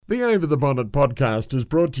The Over the Bonnet podcast is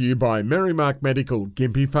brought to you by Merrimark Medical,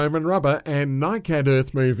 Gympie Foam and Rubber and Nycat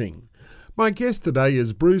Earth Moving. My guest today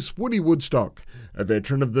is Bruce Woody Woodstock, a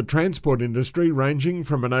veteran of the transport industry ranging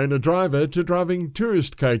from an owner-driver to driving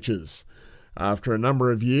tourist coaches. After a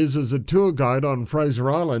number of years as a tour guide on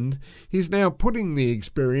Fraser Island, he's now putting the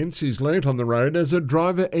experience he's learnt on the road as a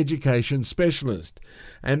driver education specialist.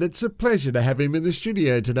 And it's a pleasure to have him in the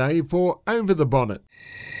studio today for Over the Bonnet.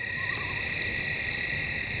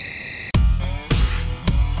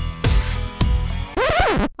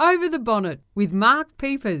 Over the Bonnet with Mark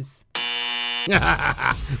Peepers.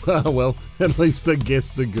 Well, at least the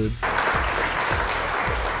guests are good.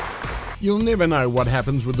 You'll never know what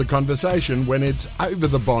happens with the conversation when it's over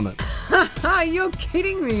the bonnet. You're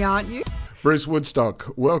kidding me, aren't you? Bruce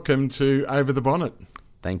Woodstock, welcome to Over the Bonnet.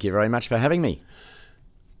 Thank you very much for having me.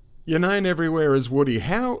 You're known everywhere as Woody.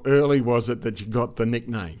 How early was it that you got the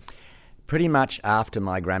nickname? Pretty much after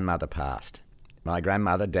my grandmother passed. My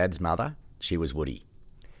grandmother, Dad's mother, she was Woody.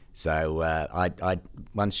 So I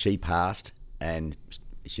once she passed and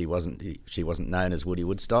she wasn't known as Woody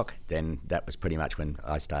Woodstock, then that was pretty much when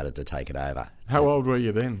I started to take it over. How old were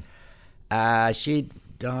you then? She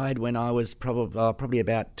died when I was probably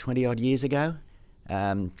about 20 odd years ago,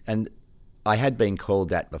 and I had been called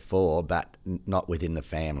that before, but not within the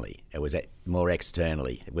family. It was more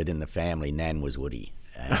externally within the family. Nan was Woody.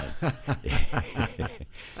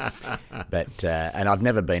 But and I've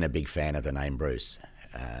never been a big fan of the name Bruce.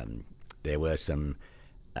 There were some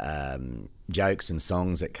jokes and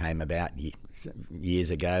songs that came about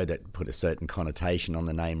years ago that put a certain connotation on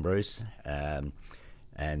the name Bruce,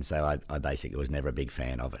 and so I basically was never a big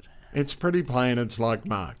fan of it. It's pretty plain. It's like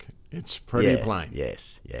Mark. It's pretty plain.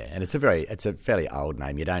 Yes, yeah, and it's a fairly old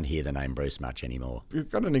name. You don't hear the name Bruce much anymore.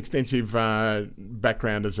 You've got an extensive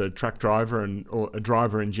background as a truck driver or a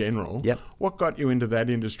driver in general. Yep. What got you into that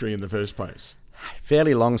industry in the first place?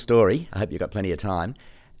 Fairly long story. I hope you've got plenty of time.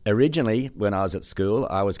 Originally, when I was at school,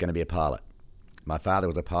 I was going to be a pilot. My father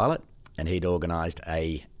was a pilot, and he'd organised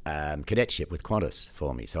a cadetship with Qantas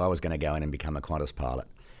for me, so I was going to go in and become a Qantas pilot.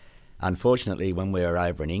 Unfortunately, when we were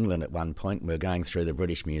over in England at one point, we were going through the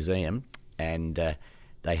British Museum, and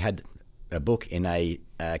they had a book in a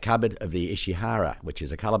cupboard of the Ishihara, which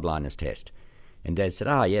is a colour blindness test. And Dad said,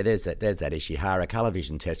 "Oh yeah, there's that Ishihara colour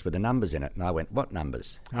vision test with the numbers in it." And I went, "What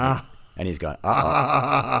numbers?" And he's gone,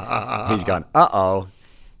 "Uh-oh." He's gone, "Uh-oh."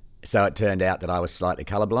 So it turned out that I was slightly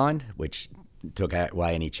colourblind, which took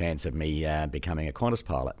away any chance of me becoming a Qantas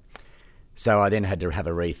pilot. So I then had to have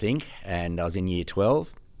a rethink, and I was in year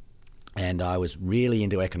 12, and I was really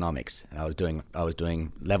into economics. I was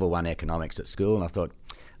doing level 1 economics at school, and I thought,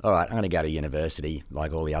 all right, I'm going to go to university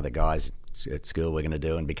like all the other guys at school we're going to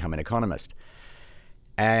do and become an economist.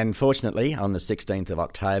 And fortunately, on the 16th of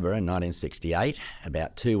October in 1968,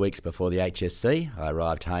 about 2 weeks before the HSC, I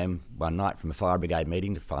arrived home one night from a fire brigade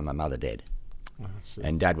meeting to find my mother dead.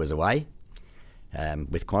 And Dad was away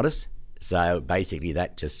with Qantas. So basically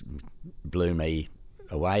that just blew me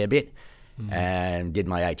away a bit and did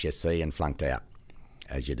my HSC and flunked out,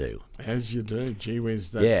 as you do. As you do. Gee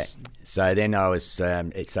whiz. Yeah. So then I was,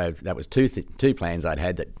 so that was two plans I'd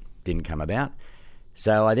had that didn't come about.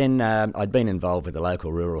 So I then, I'd been involved with the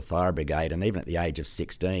local rural fire brigade, and even at the age of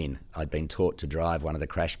 16, I'd been taught to drive one of the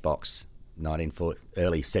crash box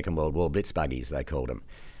early Second World War blitz buggies, they called them,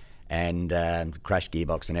 and crash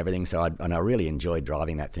gearbox and everything. So I really enjoyed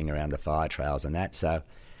driving that thing around the fire trails and that. So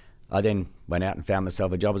I then went out and found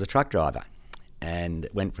myself a job as a truck driver, and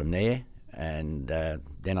went from there. And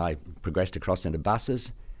then I progressed across into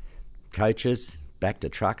buses, coaches, back to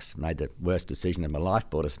trucks. Made the worst decision of my life.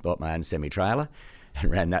 Bought my own semi-trailer. And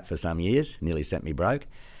ran that for some years, nearly sent me broke.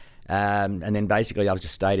 And then basically I've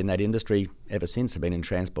just stayed in that industry ever since. I've been in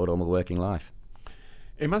transport all my working life.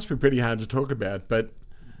 It must be pretty hard to talk about, but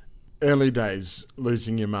early days,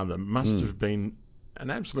 losing your mother must have been an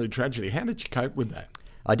absolute tragedy. How did you cope with that?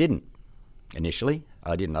 I didn't. Initially,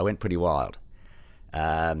 I didn't. I went pretty wild.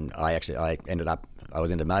 I was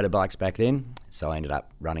into motorbikes back then, so I ended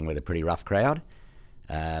up running with a pretty rough crowd,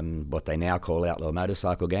 what they now call outlaw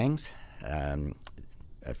motorcycle gangs.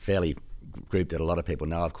 A fairly group that a lot of people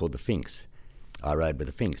know of called the Finks. I rode with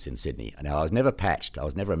the Finks in Sydney. Now, I was never patched. I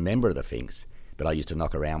was never a member of the Finks, but I used to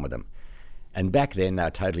knock around with them. And back then, they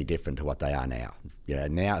were totally different to what they are now. You know,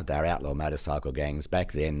 now they're outlaw motorcycle gangs.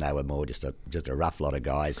 Back then, they were more just a rough lot of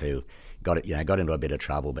guys who got into a bit of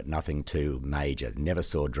trouble, but nothing too major. Never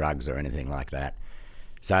saw drugs or anything like that.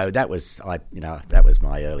 So that was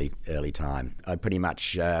my early time. I pretty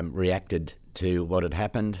much reacted to what had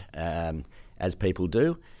happened, as people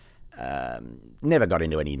do. Never got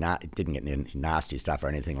into didn't get into nasty stuff or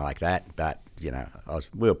anything like that, but,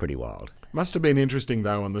 we were pretty wild. Must have been interesting,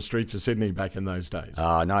 though, on the streets of Sydney back in those days.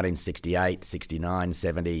 1968, 69,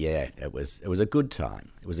 70, yeah, it was a good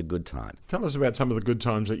time. It was a good time. Tell us about some of the good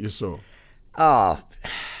times that you saw. I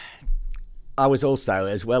was also,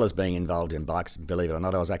 as well as being involved in bikes, believe it or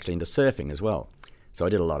not, I was actually into surfing as well. So I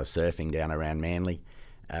did a lot of surfing down around Manly.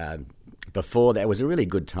 Before that, it was a really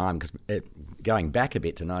good time because going back a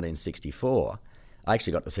bit to 1964, I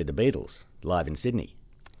actually got to see the Beatles live in Sydney.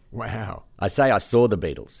 Wow. I say I saw the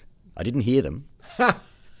Beatles. I didn't hear them.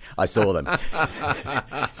 I saw them.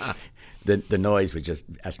 The noise was just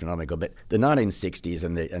astronomical. But the 1960s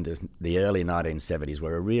and the early 1970s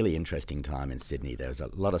were a really interesting time in Sydney. There was a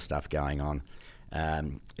lot of stuff going on.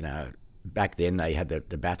 Back then they had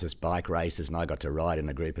the Bathurst bike races, and I got to ride in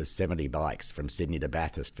a group of 70 bikes from Sydney to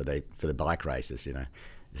Bathurst for the bike races.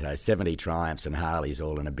 So 70 Triumphs and Harleys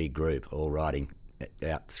all in a big group, all riding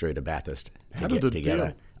out through to Bathurst How did it together.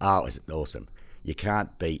 feel? Oh, it was awesome. You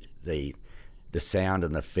can't beat the sound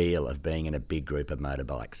and the feel of being in a big group of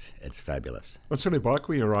motorbikes. It's fabulous. What sort of bike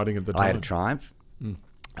were you riding at the time? I had a Triumph.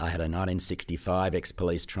 I had a 1965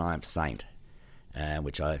 ex-police Triumph Saint,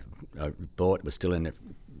 which I bought. It was still in a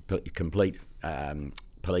complete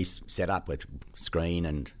police setup with screen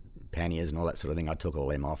and panniers and all that sort of thing. I took all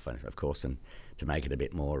them off, of course, and to make it a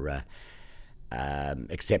bit more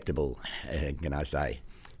acceptable, can I say.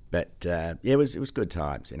 But it was good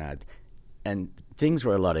times, and things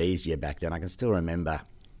were a lot easier back then. I can still remember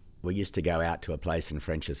we used to go out to a place in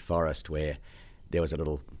French's Forest where there was a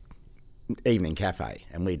little evening cafe,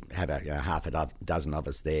 and we'd have half a dozen of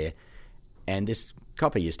us there, and this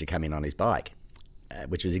copper used to come in on his bike,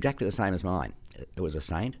 which was exactly the same as mine. It was a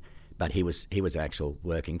Saint, but he was an actual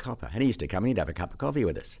working copper, and he used to come and he'd have a cup of coffee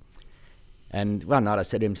with us. And one night I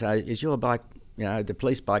said to him, "So is your bike, the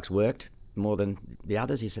police bikes worked more than the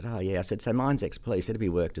others?" He said, "Oh, yeah." I said, "So mine's ex-police. It'd be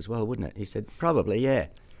worked as well, wouldn't it?" He said, "Probably, yeah."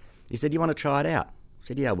 He said, "You want to try it out?" I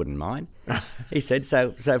said, "Yeah, I wouldn't mind." He said,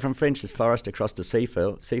 so from French's Forest across to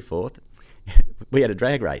Seaforth, we had a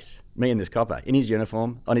drag race, me and this copper, in his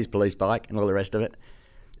uniform, on his police bike and all the rest of it.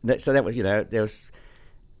 So that was, there was...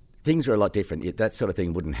 Things were a lot different. That sort of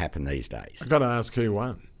thing wouldn't happen these days. I've got to ask who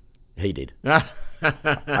won. He did.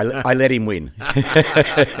 I let him win.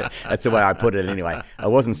 That's the way I put it anyway. I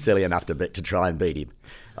wasn't silly enough to try and beat him.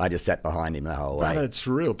 I just sat behind him the whole way. But it's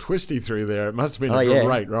real twisty through there. It must have been a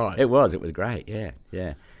great ride. It was great,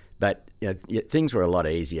 yeah. But things were a lot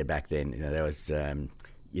easier back then. There was,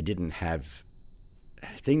 you didn't have...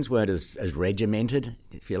 Things weren't as regimented,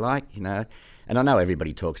 if you like, And I know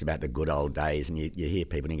everybody talks about the good old days, and you hear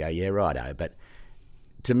people and you go, yeah, righto. But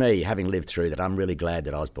to me, having lived through that, I'm really glad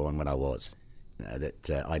that I was born when I was, that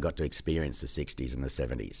I got to experience the 60s and the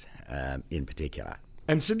 70s in particular.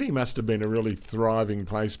 And Sydney must have been a really thriving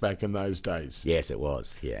place back in those days. Yes, it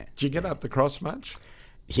was, yeah. Did you get up the cross much?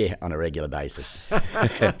 Yeah, on a regular basis.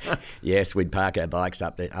 Yes, we'd park our bikes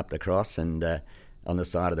up the cross, and on the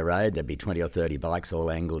side of the road there'd be 20 or 30 bikes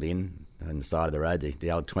all angled in. On the side of the road,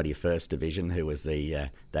 the old 21st Division, who was they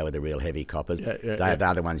were the real heavy coppers. They're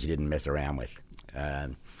the ones you didn't mess around with.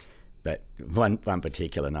 But one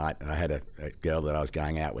particular night, I had a girl that I was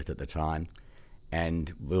going out with at the time,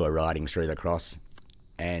 and we were riding through the cross,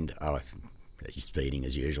 and I was speeding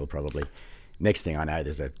as usual, probably. Next thing I know,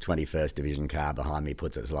 there's a 21st Division car behind me,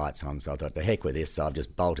 puts its lights on, so I thought, the heck with this, so I've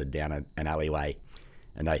just bolted down an alleyway,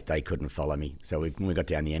 and they couldn't follow me. So when we got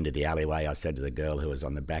down the end of the alleyway, I said to the girl who was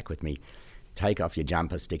on the back with me, "Take off your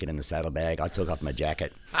jumper, stick it in the saddlebag." I took off my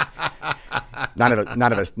jacket.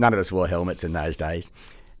 None of us wore helmets in those days.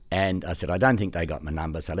 And I said, "I don't think they got my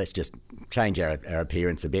number, so let's just change our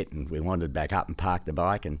appearance a bit." And we wandered back up and parked the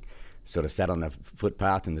bike and sort of sat on the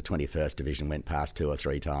footpath, and the 21st Division went past 2 or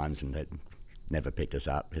 3 times and it never picked us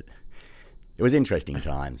up. It was interesting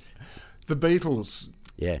times. The Beatles...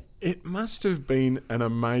 Yeah. It must have been an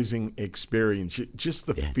amazing experience, just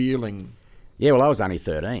the feeling. Yeah, well, I was only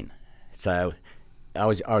 13, so I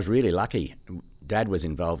was really lucky. Dad was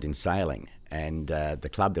involved in sailing, and the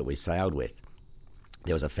club that we sailed with,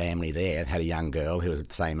 there was a family there, had a young girl who was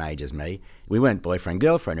the same age as me. We weren't boyfriend,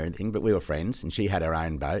 girlfriend or anything, but we were friends, and she had her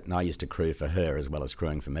own boat, and I used to crew for her as well as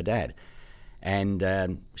crewing for my dad. And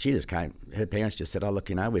she just came, her parents just said, "Oh, look,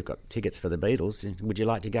 we've got tickets for the Beatles. Would you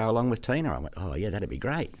like to go along with Tina?" I went, "Oh, yeah, that'd be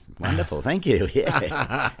great. Wonderful, thank you."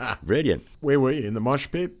 Yeah, brilliant. Where were you? In the mosh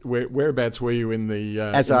pit? Whereabouts were you in the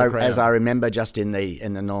as I remember, just in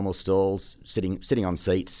the normal stalls, sitting on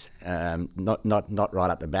seats, not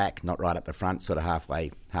right up the back, not right up the front, sort of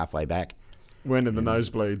halfway back. Weren't in the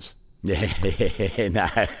nosebleeds? Yeah, no.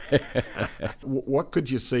 What could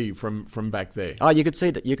you see from back there? Oh, you could see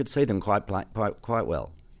that. You could see them quite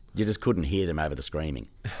well. You just couldn't hear them over the screaming.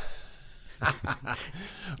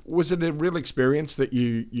 Was it a real experience that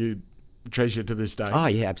you treasure to this day? Oh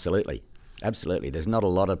yeah, absolutely. There's not a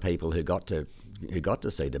lot of people who got to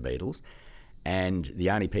see the Beatles, and the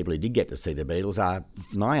only people who did get to see the Beatles are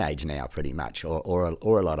my age now, pretty much, or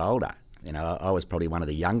a lot older. You know, I was probably one of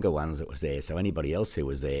the younger ones that was there, so anybody else who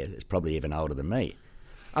was there is probably even older than me.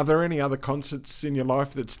 Are there any other concerts in your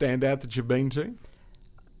life that stand out that you've been to?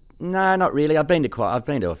 No, not really. I've been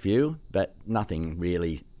to a few, but nothing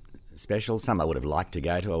really special. Some I would have liked to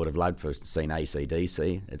go to. I would have loved to have seen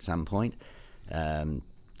AC/DC at some point.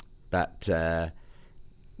 But I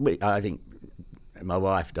think my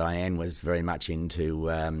wife Diane was very much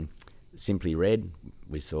into Simply Red.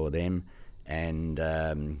 We saw them, and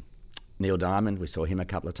Neil Diamond. We saw him a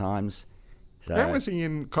couple of times. So, how was he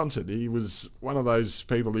in concert? He was one of those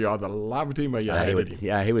people you either loved him or you hated him.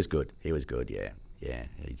 Yeah, he was good. Yeah.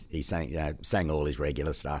 He sang all his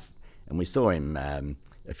regular stuff, and we saw him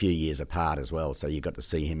a few years apart as well. So you got to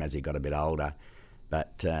see him as he got a bit older.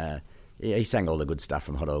 But he sang all the good stuff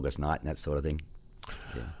from Hot August Night and that sort of thing.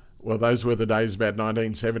 Yeah. Well, those were the days about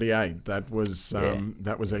 1978. That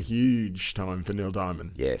was a huge time for Neil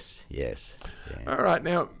Diamond. Yes. Yeah. All right,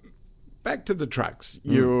 now back to the trucks.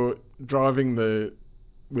 You're driving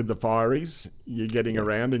with the Fireys. You're getting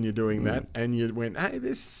around and you're doing that, and you went, "Hey,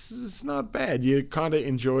 this is not bad." You kind of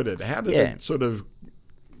enjoyed it. How did it sort of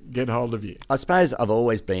get hold of you? I suppose I've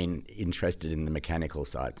always been interested in the mechanical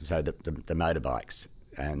side, so the motorbikes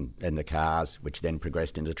and the cars, which then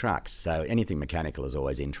progressed into trucks. So anything mechanical has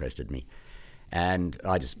always interested me. And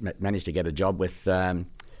I just managed to get a job with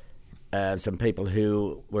some people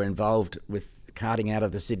who were involved with carting out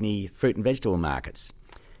of the Sydney fruit and vegetable markets.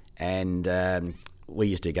 And we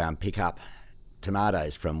used to go and pick up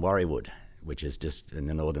tomatoes from Warriewood, which is just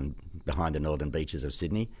behind the northern beaches of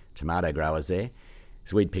Sydney, tomato growers there.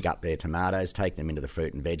 So we'd pick up their tomatoes, take them into the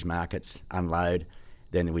fruit and veg markets, unload.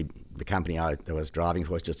 Then the company I was driving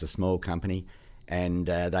for was just a small company, and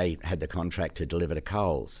they had the contract to deliver to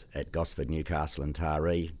Coles at Gosford, Newcastle and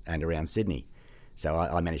Taree and around Sydney. So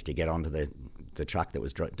I managed to get onto the truck that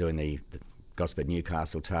was doing the Gosford,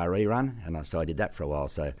 Newcastle, Taree run, and so I did that for a while.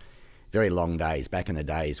 So very long days, back in the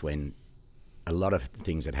days when a lot of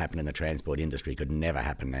things that happened in the transport industry could never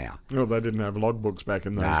happen now. Well, they didn't have logbooks back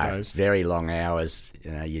in those days. Very long hours.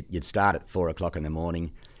 You know, you'd start at 4 o'clock in the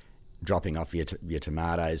morning, dropping off your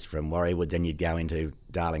tomatoes from Warriewood. Then you'd go into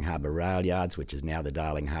Darling Harbour Rail Yards, which is now the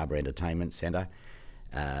Darling Harbour Entertainment Centre,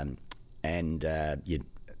 and you'd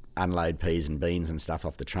unload peas and beans and stuff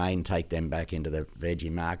off the train, take them back into the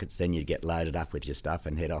veggie markets. Then you'd get loaded up with your stuff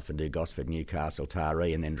and head off and do Gosford, Newcastle,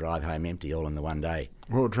 Taree, and then drive home empty all in the one day.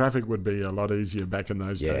 Well, traffic would be a lot easier back in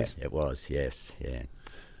those days. Yeah, it was, yes, yeah.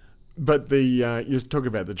 But you talk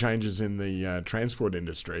about the changes in the transport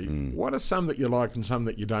industry. What are some that you like and some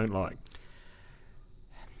that you don't like?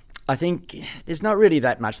 I think there's not really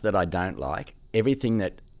that much that I don't like. Everything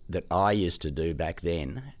that I used to do back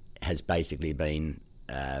then has basically been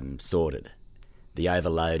sorted. The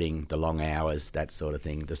overloading, the long hours, that sort of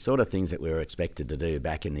thing. The sort of things that we were expected to do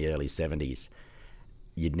back in the early 70s,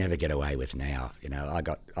 you'd never get away with now. You know, I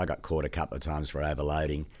got caught a couple of times for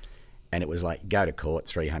overloading, and it was like, go to court,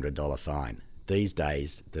 $300 fine. These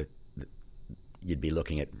days, you'd be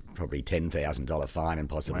looking at probably $10,000 fine and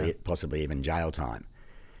possibly even jail time.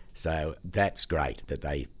 So that's great that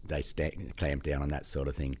they clamp down on that sort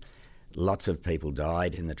of thing. Lots of people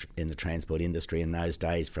died in the transport industry in those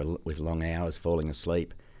days with long hours, falling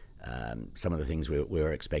asleep. Some of the things we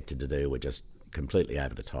were expected to do were just completely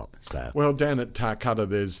over the top. So well, down at Tarcutta,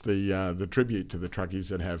 there's the tribute to the truckies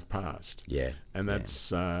that have passed. Yeah, and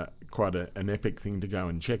that's quite an epic thing to go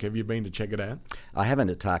and check. Have you been to check it out? I haven't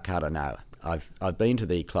at Tarcutta. No, I've been to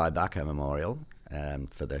the Clybucca Memorial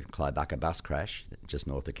for the Clybucca bus crash just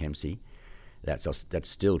north of Kempsey. That's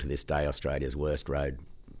still to this day Australia's worst road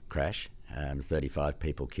crash. 35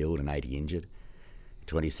 people killed and 80 injured.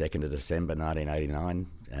 22nd of December 1989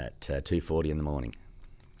 at 2:40 in the morning.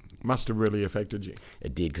 Must have really affected you.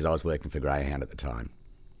 It did, because I was working for Greyhound at the time.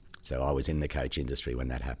 So I was in the coach industry when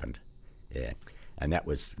that happened. Yeah. And that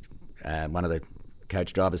was one of the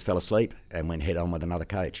coach drivers fell asleep and went head on with another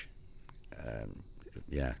coach.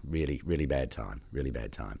 Yeah, really, really bad time. Really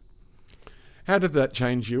bad time. How did that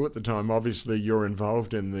change you at the time? Obviously, you're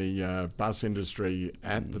involved in the bus industry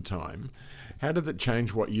at the time. How did that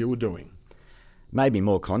change what you were doing? Made me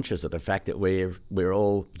more conscious of the fact that we're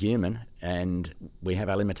all human and we have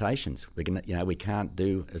our limitations. We can't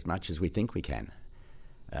do as much as we think we can.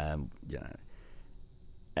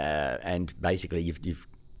 and basically you've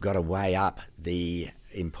got to weigh up the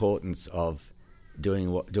importance of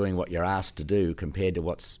doing what you're asked to do compared to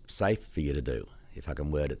what's safe for you to do, if I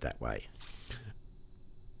can word it that way.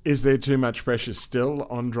 Is there too much pressure still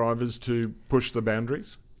on drivers to push the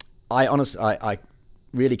boundaries? I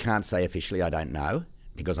really can't say officially. I don't know,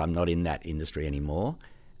 because I'm not in that industry anymore.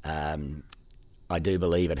 I do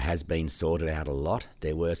believe it has been sorted out a lot.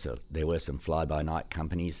 There were some fly-by-night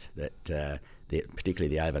companies that,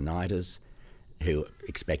 particularly the overnighters, who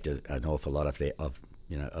expected an awful lot of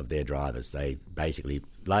their drivers. They basically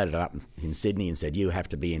loaded up in Sydney and said, "You have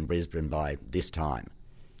to be in Brisbane by this time,"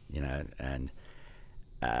 and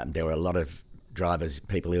there were a lot of drivers,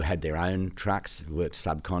 people who had their own trucks, who worked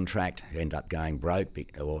subcontract, who ended up going broke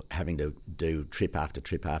or having to do trip after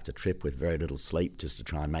trip after trip with very little sleep just to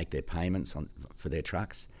try and make their payments for their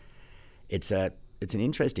trucks. It's an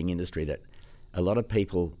interesting industry that a lot of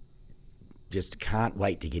people just can't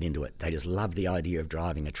wait to get into it. They just love the idea of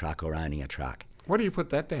driving a truck or owning a truck. What do you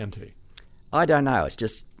put that down to? I don't know. It's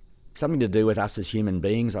just something to do with us as human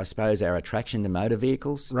beings, I suppose, our attraction to motor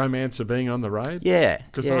vehicles. Romance of being on the road? Yeah.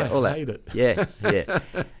 Because I hate it. Yeah.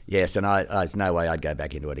 Yes, and there's no way I'd go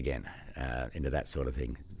back into it again, into that sort of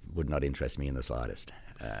thing. Would not interest me in the slightest.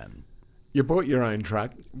 You bought your own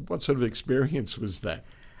truck. What sort of experience was that?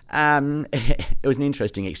 It was an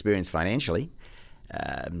interesting experience financially.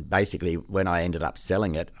 Basically, when I ended up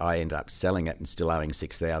selling it and still owing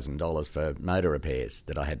 $6,000 for motor repairs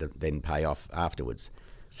that I had to then pay off afterwards.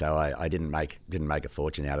 So I didn't make a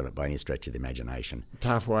fortune out of it by any stretch of the imagination.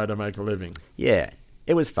 Tough way to make a living. Yeah,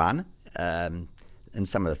 it was fun. And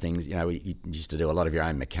some of the things, you used to do a lot of your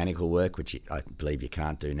own mechanical work, which I believe you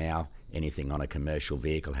can't do now. Anything on a commercial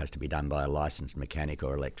vehicle has to be done by a licensed mechanic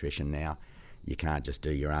or electrician now. You can't just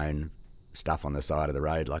do your own stuff on the side of the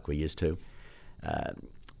road like we used to.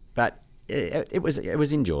 But it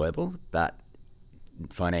was enjoyable, but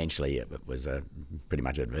financially it was pretty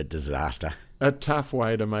much a disaster. A tough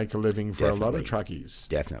way to make a living for Definitely. a lot of truckies.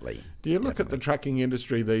 Definitely. Do you look at the trucking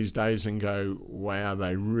industry these days and go, wow,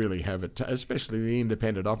 they really have it, especially the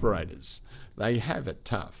independent operators. They have it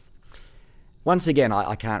tough. Once again,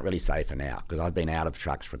 I can't really say for now, because I've been out of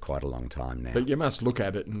trucks for quite a long time now. But you must look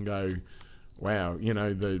at it and go, wow,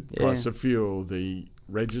 the price of fuel, the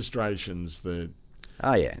registrations, the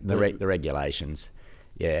regulations.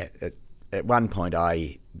 Yeah. At one point,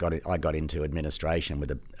 I got into administration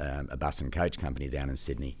with a bus and coach company down in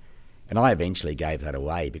Sydney, and I eventually gave that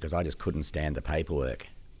away because I just couldn't stand the paperwork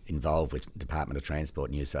involved with Department of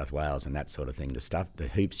Transport New South Wales and that sort of thing. The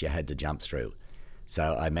hoops you had to jump through.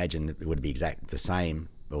 So I imagine it would be exactly the same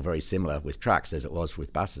or very similar with trucks as it was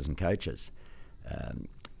with buses and coaches. A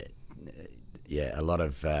lot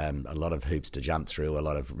of hoops to jump through, a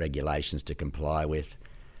lot of regulations to comply with,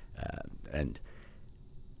 and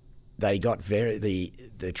they got the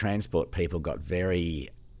transport people got very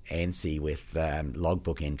antsy with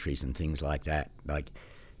logbook entries and things like that. Like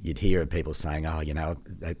you'd hear of people saying,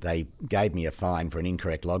 they gave me a fine for an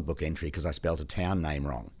incorrect logbook entry because I spelt a town name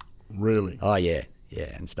wrong. Really? Oh, yeah,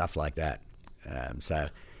 and stuff like that.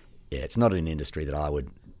 It's not an industry that I would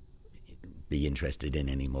be interested in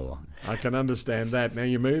anymore. I can understand that. Now,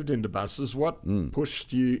 you moved into buses. What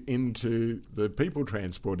pushed you into the people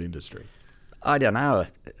transport industry? I don't know.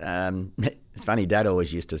 It's funny. Dad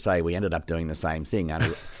always used to say we ended up doing the same thing.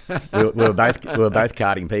 We were both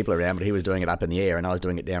carting people around, but he was doing it up in the air and I was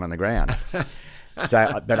doing it down on the ground.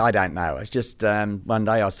 So, but I don't know. It's just one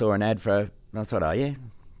day I saw an ad I thought,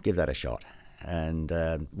 give that a shot, and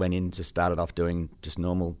went in to started off doing just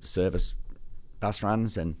normal service bus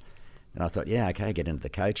runs, and I thought, get into the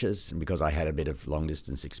coaches, and because I had a bit of long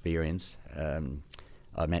distance experience, I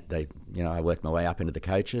worked my way up into the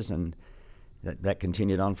coaches, and that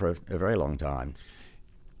continued on for a very long time.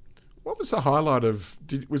 What was the highlight of?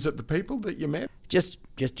 Was it the people that you met? Just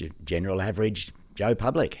your general average Joe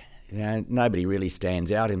public. Nobody really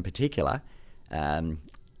stands out in particular. A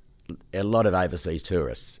lot of overseas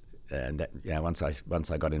tourists, and that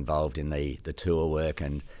once I got involved in the tour work,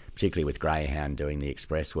 and particularly with Greyhound doing the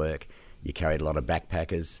express work, you carried a lot of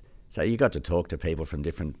backpackers. So you got to talk to people from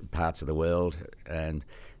different parts of the world, and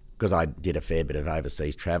because I did a fair bit of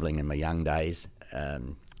overseas travelling in my young days,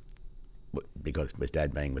 because with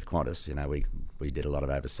Dad being with Qantas, we did a lot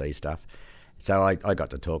of overseas stuff. So I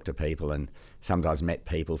got to talk to people, and sometimes met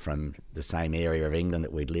people from the same area of England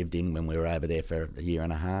that we'd lived in when we were over there for a year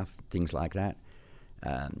and a half, things like that.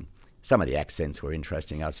 Some of the accents were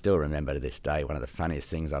interesting. I still remember to this day one of the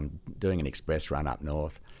funniest things. I'm doing an express run up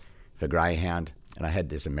north for Greyhound, and I had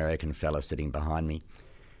this American fella sitting behind me.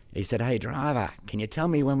 He said, "Hey driver, can you tell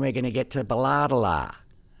me when we're going to get to Balladala?"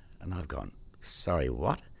 And I've gone, sorry,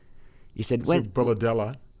 what? He said, It's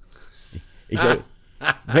Bulladella. He said,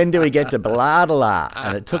 when do we get to Balladala?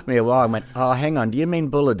 And it took me a while. I went, oh, hang on, do you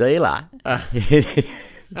mean Bulladela?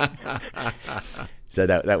 So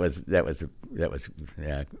that was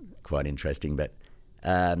quite interesting. But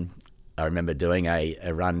I remember doing a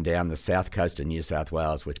run down the south coast of New South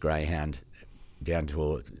Wales with Greyhound down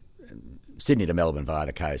to Sydney to Melbourne via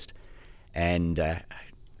the coast, and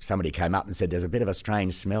somebody came up and said, there's a bit of a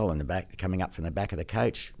strange smell in the back coming up from the back of the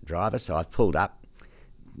coach, driver. So I've pulled up,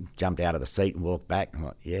 jumped out of the seat and walked back. And I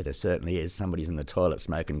thought, yeah, there certainly is. Somebody's in the toilet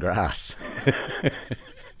smoking grass.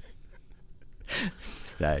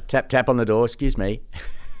 So tap on the door, excuse me.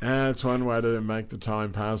 It's one way to make the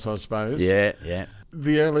time pass, I suppose. Yeah.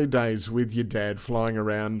 The early days with your dad flying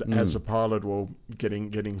around as a pilot, well,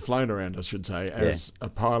 getting flown around, I should say, as a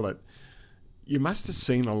pilot, you must have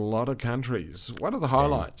seen a lot of countries. What are the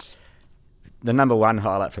highlights? The number one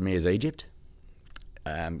highlight for me is Egypt.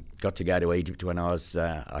 Got to go to Egypt when I was,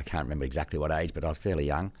 I can't remember exactly what age, but I was fairly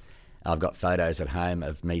young. I've got photos at home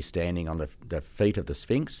of me standing on the feet of the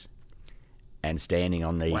Sphinx and standing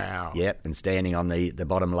on the standing on the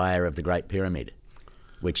bottom layer of the Great Pyramid,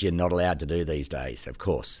 which you're not allowed to do these days, of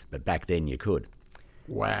course, but back then you could.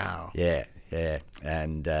 Wow. Yeah,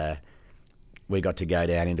 and we got to go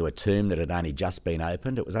down into a tomb that had only just been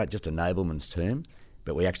opened. It was just a nobleman's tomb,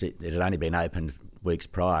 but it had only been opened weeks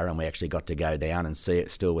prior, and we actually got to go down and see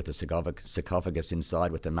it still with the sarcophagus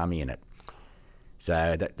inside with the mummy in it.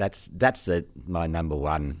 So that's my number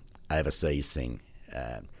one overseas thing.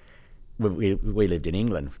 We lived in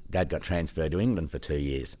England. Dad got transferred to England for 2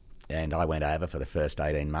 years, and I went over for the first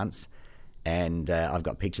 18 months, and I've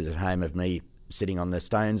got pictures at home of me sitting on the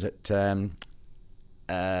stones at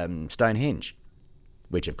Stonehenge,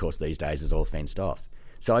 which of course these days is all fenced off.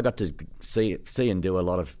 So I got to see and do a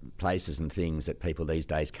lot of places and things that people these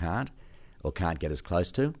days can't get as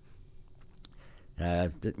close to.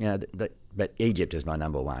 But Egypt is my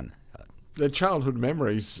number one. The childhood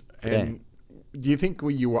memories, and do you think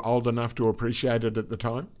you were old enough to appreciate it at the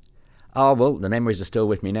time? Oh, well, the memories are still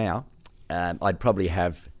with me now. I'd probably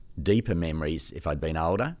have deeper memories if I'd been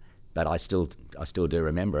older, but I still do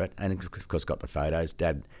remember it, and of course got the photos.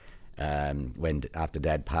 Dad, after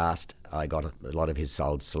Dad passed, I got a lot of his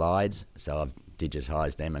old slides, so I've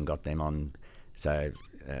digitised them and got them on. So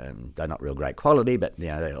they're not real great quality, but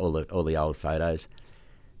they're all the old photos.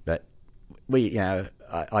 But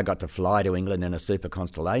I got to fly to England in a Super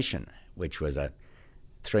Constellation, which was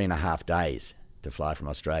 3.5 days to fly from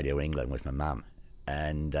Australia to England with my mum,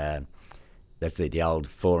 and that's the old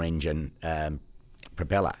 4-engine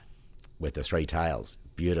propeller with the 3 tails.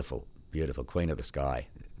 Beautiful, Queen of the Sky,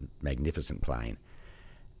 magnificent plane.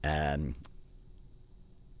 I've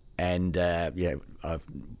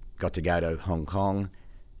got to go to Hong Kong,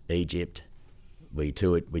 Egypt. We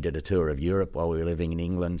did a tour of Europe while we were living in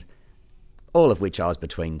England, all of which I was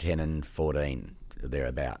between 10 and 14,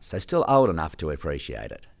 thereabouts. So still old enough to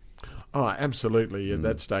appreciate it. Oh, absolutely. At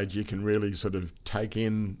that stage, you can really sort of take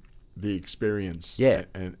in the experience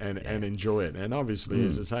and enjoy it. And obviously,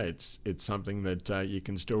 as I say, it's something that you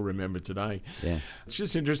can still remember today. Yeah. It's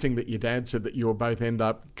just interesting that your dad said that you'll both end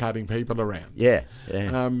up carting people around. Yeah.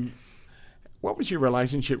 What was your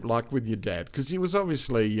relationship like with your dad? Because he was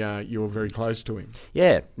obviously, you were very close to him.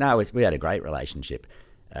 Yeah, no, we had a great relationship.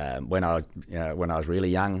 When I was really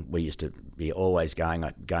young, we used to be always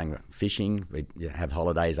going fishing. We'd have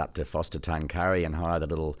holidays up to Foster Tuncurry and hire the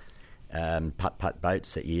little putt-putt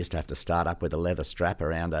boats that you used to have to start up with a leather strap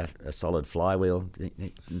around a solid flywheel,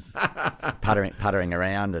 puttering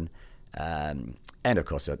around, and of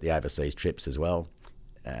course the overseas trips as well.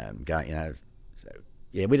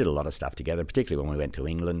 We did a lot of stuff together, particularly when we went to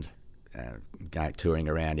England, touring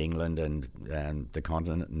around England and the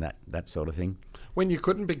continent and that sort of thing. When you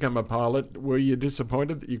couldn't become a pilot, were you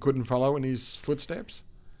disappointed that you couldn't follow in his footsteps?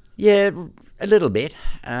 Yeah, a little bit.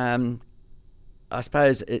 I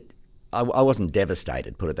suppose I wasn't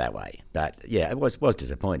devastated, put it that way. But yeah, it was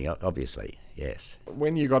disappointing, obviously, yes.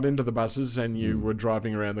 When you got into the buses and you were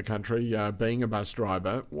driving around the country, being a bus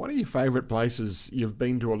driver, what are your favourite places? You've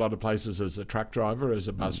been to a lot of places as a truck driver, as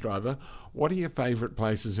a bus driver. What are your favourite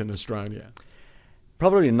places in Australia?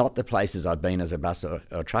 Probably not the places I've been as a bus or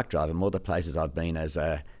truck driver, more the places I've been as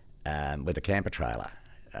with a camper trailer.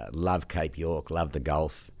 Love Cape York, love the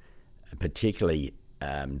Gulf, particularly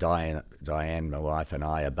Diane, my wife, and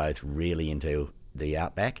I are both really into the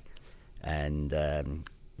outback, and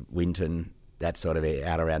Winton, that sort of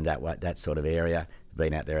out around that sort of area.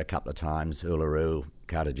 Been out there a couple of times. Uluru,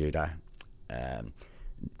 Cartajuta,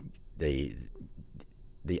 the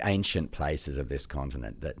ancient places of this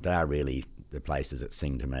continent. That they are really the places that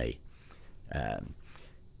sing to me. You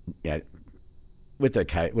know, with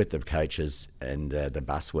the coaches and the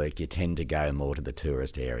bus work, you tend to go more to the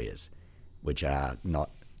tourist areas, which are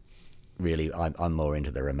not really. I'm more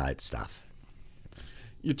into the remote stuff.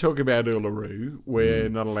 You talk about Uluru. We're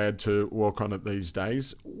not allowed to walk on it these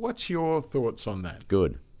days. What's your thoughts on that?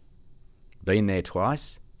 Good. Been there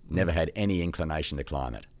twice. Never had any inclination to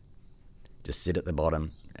climb it. Just sit at the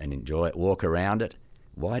bottom and enjoy it. Walk around it.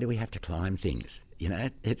 Why do we have to climb things? You know,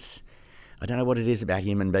 I don't know what it is about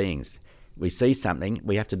human beings. We see something,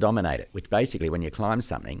 we have to dominate it. Which basically, when you climb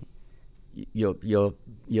something, you're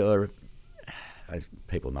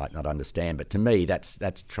people might not understand, but to me,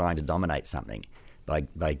 that's trying to dominate something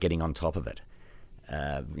by getting on top of it.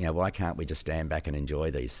 Why can't we just stand back and enjoy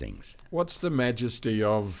these things? What's the majesty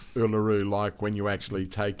of Uluru like when you actually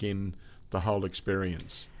take in the whole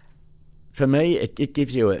experience? For me, it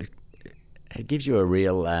gives you a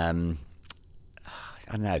real a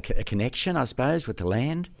connection, I suppose, with the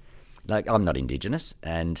land. Like, I'm not Indigenous,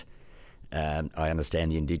 and I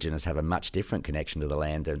understand the Indigenous have a much different connection to the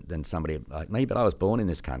land than somebody like me, but I was born in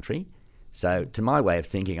this country. So to my way of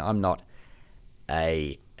thinking, I'm not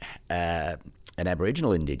an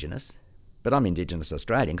Aboriginal Indigenous, but I'm Indigenous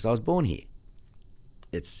Australian because I was born here.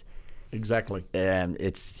 It's exactly.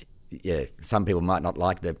 Some people might not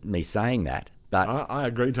like me saying that, but I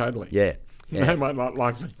agree totally. Yeah. They might not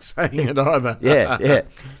like me saying it either. yeah.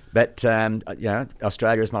 But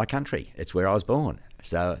Australia is my country. It's where I was born.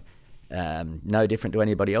 So no different to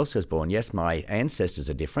anybody else who was born. Yes, my ancestors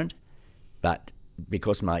are different, but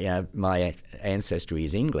because my ancestry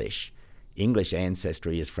is English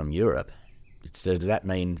ancestry is from Europe. So does that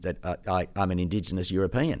mean that I'm an Indigenous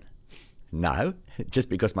European? No, just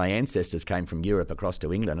because my ancestors came from Europe across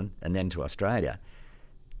to England and then to Australia,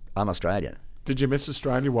 I'm Australian. Did you miss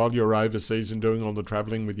Australia while you were overseas and doing all the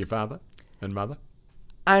travelling with your father and mother?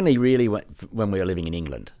 Only really when we were living in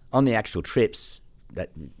England. On the actual trips,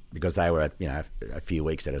 because they were a few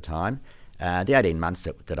weeks at a time, the 18 months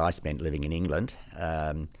that I spent living in England,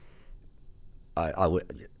 I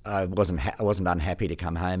wasn't unhappy to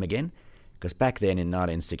come home again, because back then in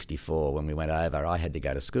 1964 when we went over, I had to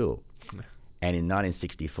go to school. And in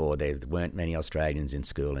 1964, there weren't many Australians in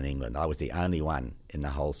school in England. I was the only one in the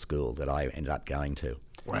whole school that I ended up going to.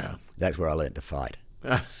 Wow. That's where I learnt to fight.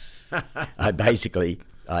 I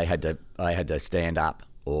had to stand up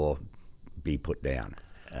or be put down.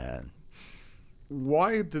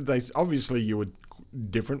 Why did they? Obviously, you were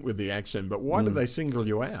different with the accent, but why did they single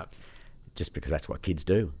you out? Just because that's what kids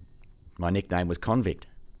do. My nickname was Convict.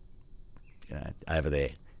 Over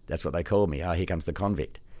there, that's what they called me. Oh, here comes the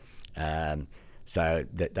convict. So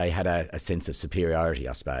that they had a sense of superiority,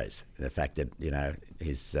 I suppose. The fact that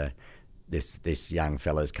this young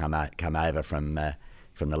fella's come over from the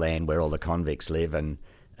land where all the convicts live, and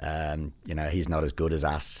he's not as good as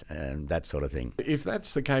us, and that sort of thing. If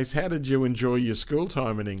that's the case, how did you enjoy your school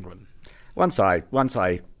time in England? Once I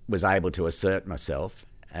was able to assert myself,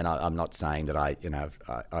 and I'm not saying that I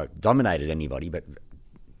dominated anybody, but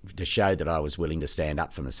to show that I was willing to stand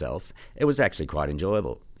up for myself, it was actually quite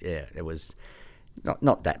enjoyable. Yeah, it was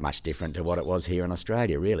not that much different to what it was here in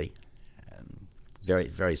Australia, really. Very,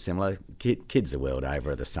 very similar. Kids the world over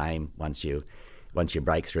are the same once you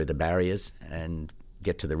break through the barriers and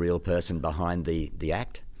get to the real person behind the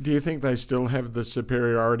act. Do you think they still have the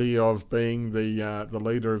superiority of being the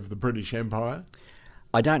leader of the British Empire?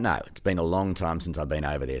 I don't know. It's been a long time since I've been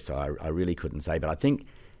over there, so I really couldn't say. But I think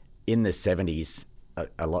in the 70s,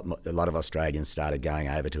 a lot of Australians started going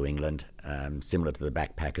over to England, similar to the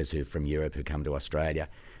backpackers from Europe who come to Australia.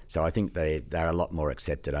 So I think they're a lot more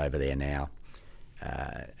accepted over there now.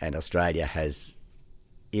 And Australia has,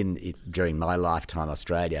 during my lifetime,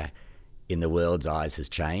 Australia, in the world's eyes, has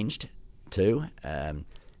changed too.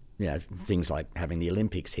 Things like having the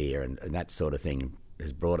Olympics here and that sort of thing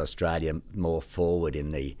has brought Australia more forward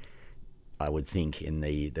in the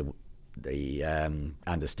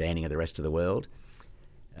understanding of the rest of the world.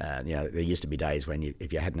 There used to be days when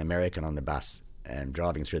if you had an American on the bus and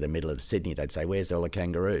driving through the middle of Sydney, they'd say, "Where's all the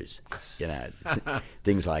kangaroos?"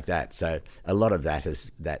 Things like that. So a lot of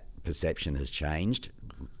that perception has changed.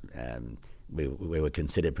 We were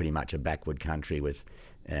considered pretty much a backward country with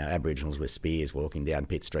Aboriginals with spears walking down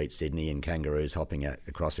Pitt Street, Sydney, and kangaroos hopping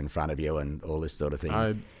across in front of you and all this sort of thing.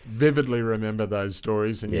 I vividly remember those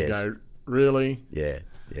stories, and yes. You go, "Really?" Yeah.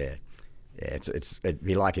 It'd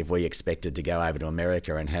be like if we expected to go over to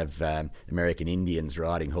America and have American Indians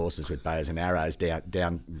riding horses with bows and arrows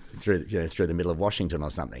down through the middle of Washington or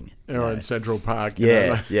something. Or in Central Park.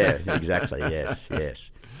 Yeah, exactly.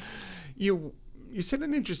 Yes. You You said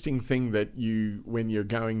an interesting thing that when you're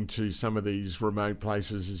going to some of these remote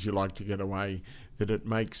places, as you like to get away, that it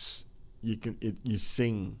makes you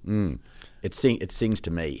sing. It sings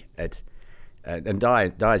to me. And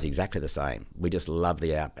Di is exactly the same. We just love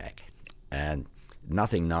the outback, and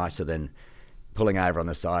nothing nicer than pulling over on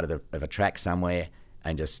the side of a track somewhere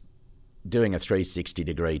and just doing a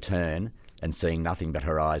 360-degree turn and seeing nothing but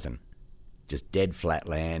horizon, just dead flat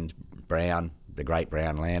land, brown, the Great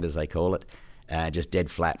Brown Land as they call it, just dead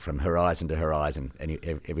flat from horizon to horizon, and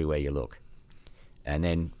everywhere you look. And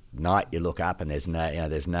then night you look up and there's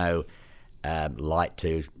no light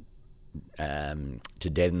to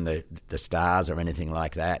deaden the stars or anything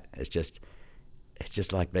like that. It's just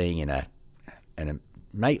like being I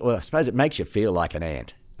suppose it makes you feel like an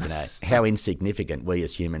ant. How insignificant we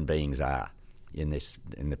as human beings are in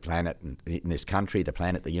the planet, in this country, the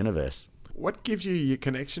planet, the universe. What gives you your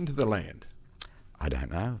connection to the land? I don't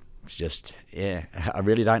know. It's just, I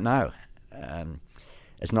really don't know.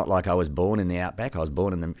 It's not like I was born in the outback. I was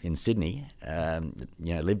born in Sydney.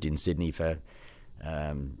 Lived in Sydney for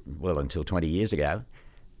until 20 years ago,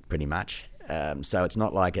 pretty much. So it's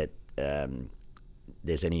not like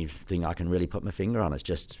there's anything I can really put my finger on. It's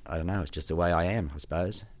just, I don't know. It's just the way I am, I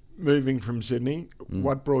suppose. Moving from Sydney,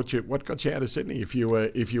 what got you out of Sydney? If you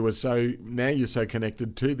were now you're so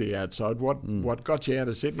connected to the outside, what got you out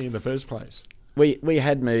of Sydney in the first place? We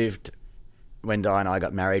had moved when Di and I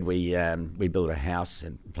got married. We built a house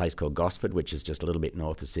in a place called Gosford, which is just a little bit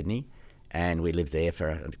north of Sydney, and we lived there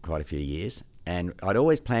for quite a few years. And I'd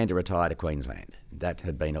always planned to retire to Queensland. That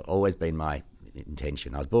had always been my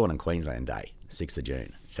intention. I was born on Queensland Day, 6th of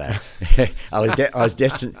June, so I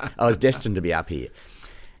was destined to be up here.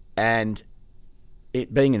 And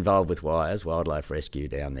being involved with WIRES, Wildlife Rescue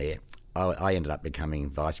down there, I ended up becoming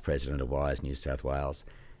Vice President of WIRES New South Wales,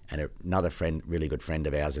 and another really good friend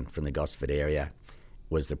of ours from the Gosford area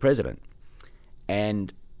was the president.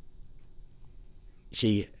 And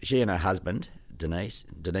she and her husband, Denise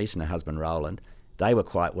and her husband Roland, they were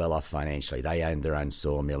quite well off financially. They owned their own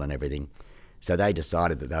sawmill and everything. So they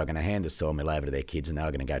decided that they were going to hand the sawmill over to their kids and they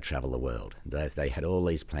were going to go travel the world. They had all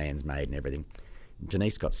these plans made and everything.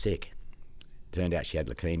 Denise got sick. Turned out she had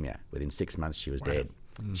leukemia. Within 6 months she was dead.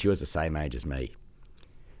 She was the same age as me.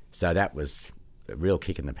 So that was a real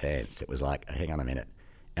kick in the pants. It was like, hang on a minute.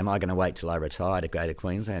 Am I going to wait till I retire to go to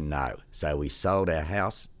Queensland? No. So we sold our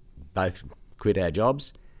house, both quit our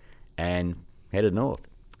jobs and headed north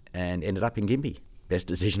and ended up in Gympie. Best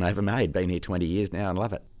decision I ever made. Been here 20 years now and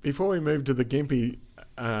love it. Before we move to the Gympie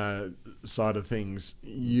side of things,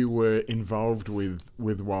 you were involved with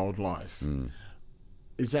wildlife.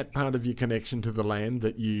 Is that part of your connection to the land,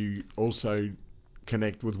 that you also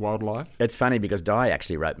connect with wildlife? It's funny because Di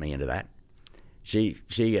actually roped me into that. She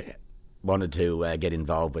wanted to get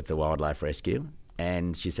involved with the wildlife rescue,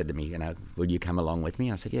 and she said to me, will you come along with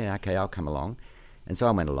me? I said, yeah, okay, I'll come along. And so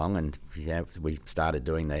I went along, and we started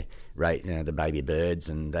doing the baby birds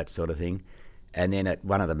and that sort of thing. And then at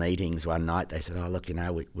one of the meetings one night, they said, oh, look,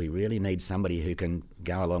 we really need somebody who can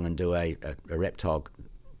go along and do a reptile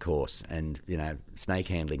course and, snake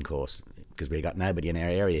handling course, because we got nobody in our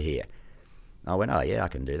area here. I went, oh, yeah, I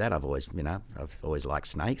can do that. I've always liked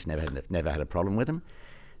snakes, never had a problem with them.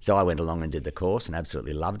 So I went along and did the course and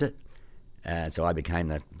absolutely loved it. So I became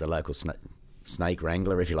the local snake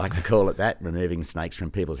wrangler, if you like to call it that, removing snakes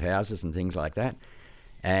from people's houses and things like that.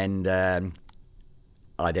 And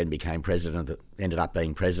I then ended up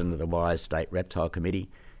being president of the WIRES State Reptile Committee,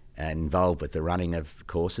 and involved with the running of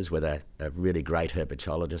courses with a really great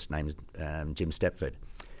herpetologist named Jim Stepford.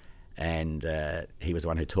 And he was the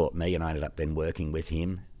one who taught me, and I ended up then working with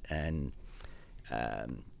him. And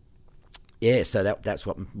so that's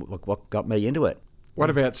what got me into it. What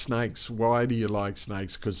about snakes? Why do you like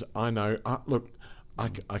snakes? Because I know,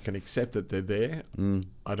 I can accept that they're there.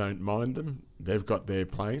 I don't mind them. They've got their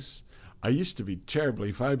place. I used to be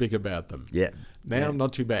terribly phobic about them. Yeah. Now,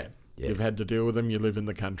 not too bad. Yeah. You've had to deal with them. You live in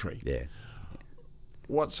the country. Yeah.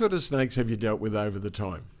 What sort of snakes have you dealt with over the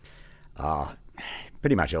time?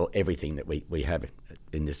 Pretty much everything that we have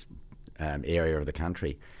in this area of the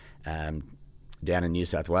country. Down in New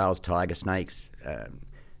South Wales, tiger snakes,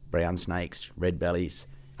 brown snakes, red bellies.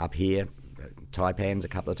 Up here, taipans a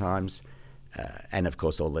couple of times, and of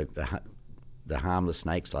course all the harmless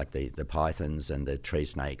snakes like the pythons and the tree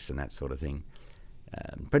snakes and that sort of thing.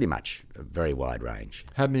 Pretty much a very wide range.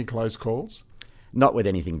 Had any close calls? Not with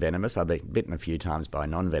anything venomous. I've been bitten a few times by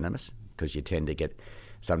non-venomous, because you tend to get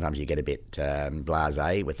a bit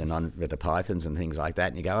blasé with the pythons and things like that,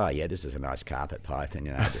 and you go, oh yeah, this is a nice carpet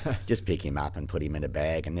python, just pick him up and put him in a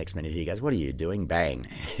bag, and next minute he goes, what are you doing? Bang,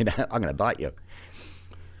 I'm going to bite you.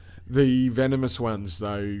 The venomous ones,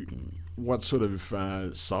 though, what sort of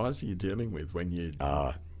size are you dealing with when you...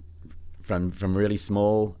 From really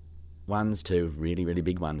small ones to really, really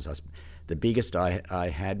big ones. The biggest I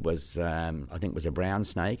had was, I think, was a brown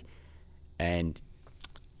snake, and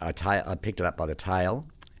I picked it up by the tail,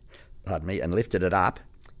 pardon me, and lifted it up.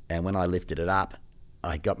 And when I lifted it up,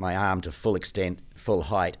 I got my arm to full extent, full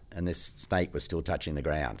height, and this snake was still touching the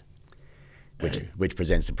ground, which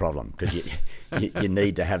presents a problem, because you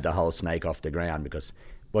need to have the whole snake off the ground, because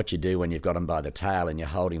what you do when you've got them by the tail and you're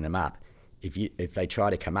holding them up, if they try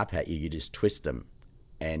to come up at you, you just twist them,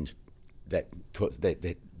 and the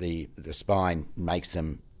spine makes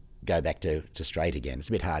them go back to straight again. It's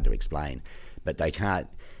a bit hard to explain, but they can't.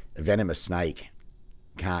 A venomous snake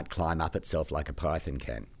can't climb up itself like a python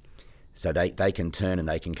can. So they can turn and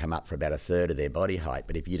they can come up for about a third of their body height,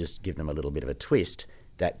 but if you just give them a little bit of a twist,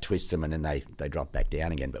 that twists them and then they drop back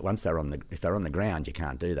down again. But once if they're on the ground, you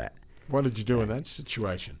can't do that. What did you do in that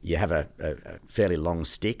situation? You have a fairly long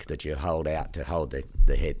stick that you hold out to hold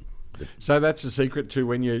the head. So that's the secret to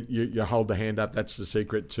when you hold the hand up. That's the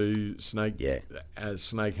secret to snake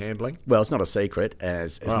snake handling. Well, it's not a secret.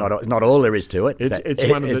 It's not all there is to it.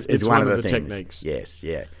 It's one of the techniques. Yes,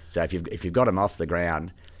 yeah. So if you've got them off the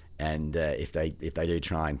ground, and if they do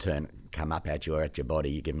try and come up at you or at your body,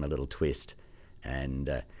 you give them a little twist. And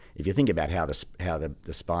if you think about how the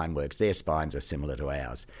spine works, their spines are similar to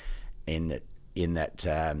ours. In that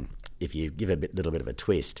if you give little bit of a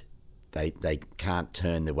twist, they can't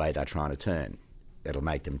turn the way they're trying to turn. It'll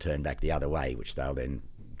make them turn back the other way, which they'll then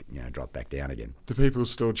drop back down again. Do people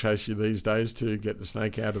still chase you these days to get the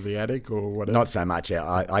snake out of the attic or whatever? Not so much.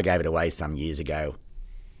 I gave it away some years ago.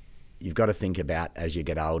 You've got to think about, as you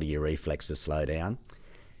get older, your reflexes slow down.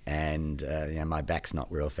 And my back's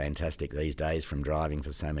not real fantastic these days from driving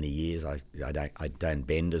for so many years. I don't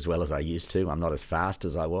bend as well as I used to. I'm not as fast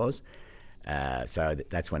as I was. So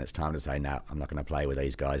that's when it's time to say, no, I'm not going to play with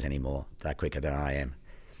these guys anymore. They're quicker than I am.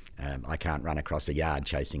 I can't run across a yard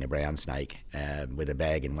chasing a brown snake with a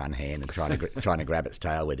bag in one hand and trying to grab its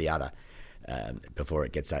tail with the other before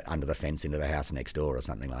it gets under the fence into the house next door or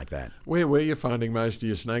something like that. Where were you finding most of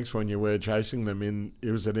your snakes when you were chasing them?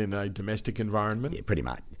 Was it in a domestic environment? Yeah, pretty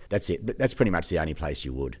much. That's it. That's pretty much the only place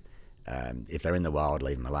you would. If they're in the wild,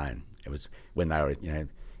 leave them alone. It was when they were,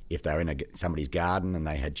 if they were in somebody's garden and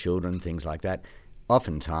they had children, things like that.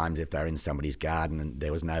 Oftentimes, if they're in somebody's garden and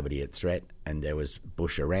there was nobody at threat and there was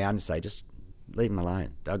bush around, say just leave them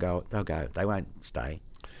alone. They'll go. They won't stay.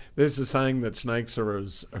 There's a saying that snakes are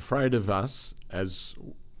as afraid of us as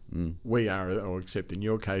we are, or except in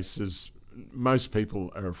your case, as most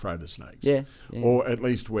people are afraid of snakes. Yeah. Or at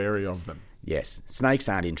least wary of them. Yes. Snakes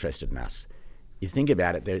aren't interested in us. You think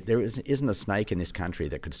about it, there isn't a snake in this country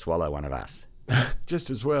that could swallow one of us. Just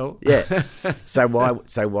as well. Yeah. So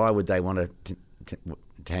why would they want to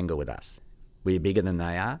tangle with us? We're bigger than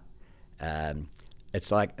they are.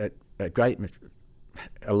 It's like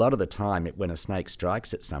a lot of the time when a snake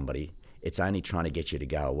strikes at somebody, it's only trying to get you to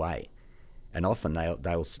go away. And often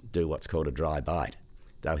they'll do what's called a dry bite.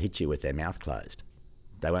 They'll hit you with their mouth closed.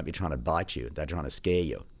 They won't be trying to bite you. They're trying to scare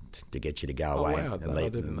you to get you to go away and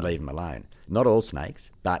leave them alone. Not all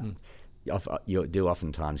snakes, but you do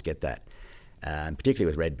oftentimes get that, particularly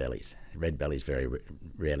with red bellies. Red bellies very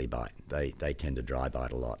rarely bite. They tend to dry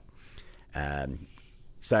bite a lot. The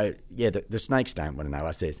snakes don't want to know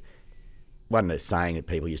us. There's one saying that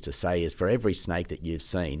people used to say is, for every snake that you've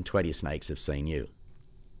seen, 20 snakes have seen you.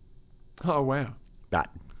 Oh, wow. But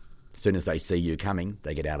as soon as they see you coming,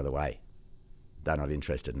 they get out of the way. They're not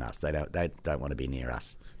interested in us. They don't want to be near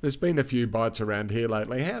us. There's been a few bites around here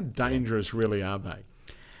lately. How dangerous really are they?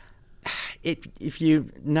 If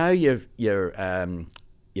you know your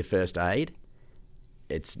first aid,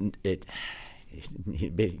 you've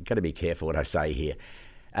got to be careful what I say here.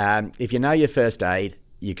 If you know your first aid,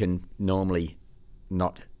 you can normally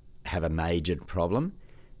not have a major problem,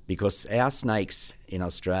 because our snakes in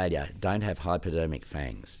Australia don't have hypodermic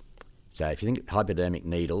fangs. So if you think hypodermic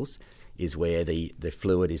needles is where the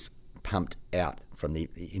fluid is pumped out from the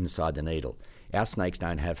inside the needle. Our snakes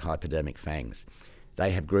don't have hypodermic fangs.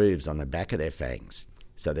 They have grooves on the back of their fangs,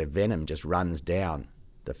 so their venom just runs down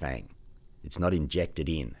the fang. It's not injected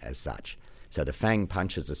in as such. So the fang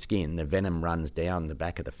punches the skin, the venom runs down the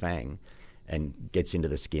back of the fang and gets into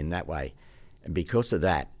the skin that way. And because of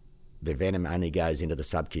that, the venom only goes into the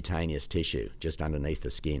subcutaneous tissue, just underneath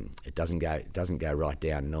the skin. It doesn't go right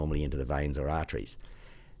down normally into the veins or arteries.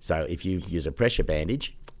 So if you use a pressure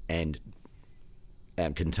bandage and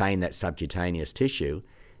contain that subcutaneous tissue,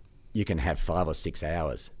 you can have 5 or 6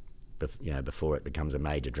 hours before it becomes a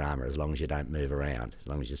major drama, as long as you don't move around, as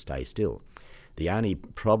long as you stay still. The only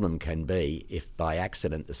problem can be if by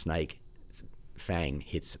accident the snake's fang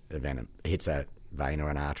hits a vein or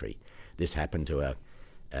an artery. This happened to a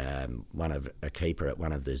keeper at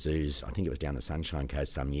one of the zoos. I think it was down the Sunshine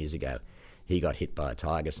Coast some years ago. He got hit by a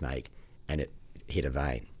tiger snake and it hit a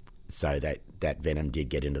vein, so that venom did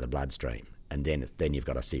get into the bloodstream, and then you've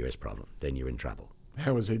got a serious problem. Then you're in trouble.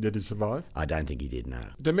 How was he? Did he survive? I don't think he did, no.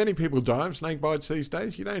 Do many people die of snake bites these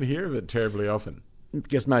days? You don't hear of it terribly often.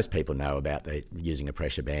 Because most people know about using a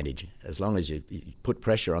pressure bandage. As long as you put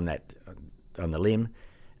pressure on the limb,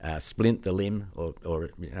 splint the limb or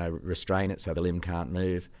restrain it so the limb can't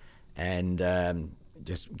move, and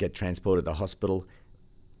just get transported to the hospital.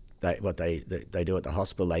 What they do at the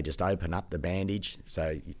hospital, they just open up the bandage,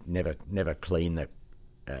 so you never clean the.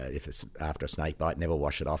 If it's after a snake bite, never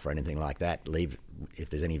wash it off or anything like that. If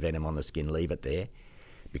there's any venom on the skin, leave it there,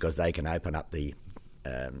 because they can open up the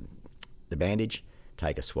bandage,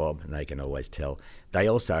 take a swab, and they can always tell. They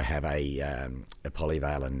also have a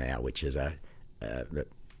polyvalent now, which is a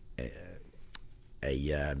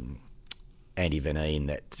antivenin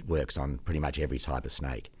that works on pretty much every type of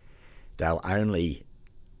snake. They'll only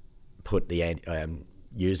put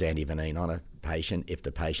use antivenin on a patient if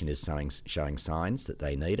the patient is showing signs that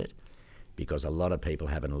they need it, because a lot of people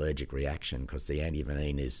have an allergic reaction because the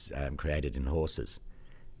antivenin is created in horses,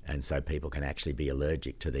 and so people can actually be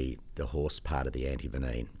allergic to the horse part of the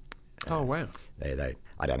antivenin. Oh wow!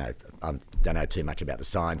 I don't know too much about the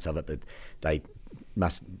science of it, but they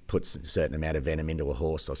must put a certain amount of venom into a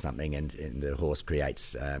horse or something, and the horse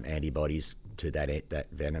creates antibodies to that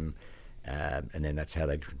venom, and then that's how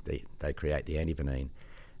they create the antivenin.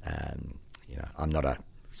 I'm not a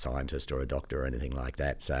scientist or a doctor or anything like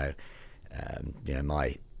that, so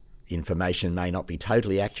my information may not be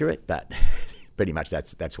totally accurate, but pretty much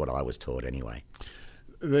that's what I was taught anyway.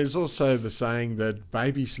 There's also the saying that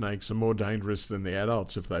baby snakes are more dangerous than the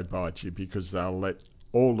adults if they bite you, because they'll let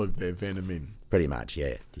all of their venom in. Pretty much,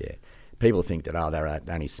 yeah. People think that they're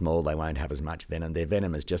only small, they won't have as much venom. Their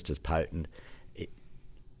venom is just as potent.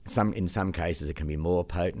 In some cases, it can be more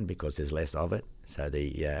potent because there's less of it, so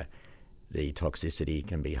the toxicity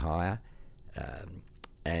can be higher,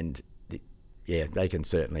 and they can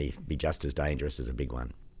certainly be just as dangerous as a big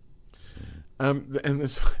one. And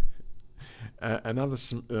there's another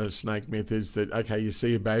snake myth is that, you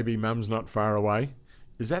see a baby, mum's not far away.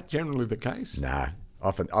 Is that generally the case? No.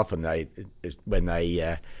 Often when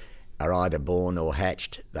they are either born or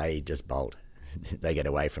hatched, they just bolt. They get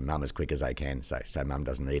away from mum as quick as they can, so mum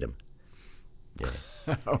doesn't eat them. Yeah.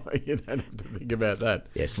 You don't have to think about that.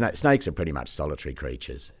 Yeah, snakes are pretty much solitary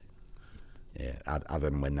creatures. Yeah, other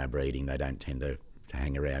than when they're breeding, they don't tend to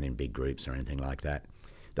hang around in big groups or anything like that.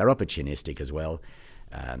 They're opportunistic as well.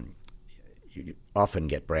 You often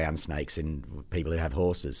get brown snakes in people who have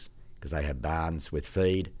horses, because they have barns with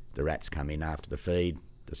feed. The rats come in after the feed.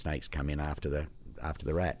 The snakes come in after the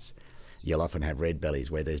rats. You'll often have red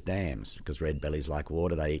bellies where there's dams, because red bellies like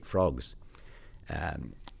water. They eat frogs. I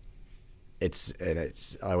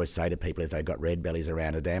always say to people, if they've got red bellies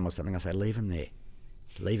around a dam or something, I say, leave them there.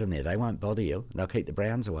 Leave them there. They won't bother you. They'll keep the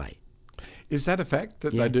browns away. Is that a fact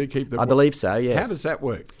that they do keep them? I believe so, yes. How does that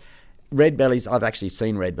work? Red bellies, I've actually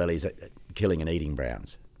seen red bellies killing and eating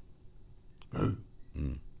browns. Oh.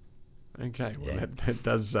 Okay, well, that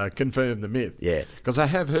does confirm the myth. Yeah. Because I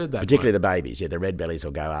have heard that. Particularly the babies. Yeah, the red bellies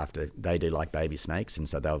will go after, they do like baby snakes, and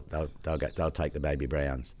so they'll take the baby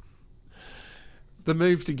browns. The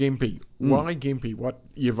move to Gympie. Why Gympie?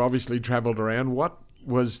 You've obviously travelled around. What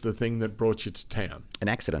was the thing that brought you to town? An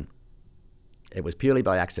accident. It was purely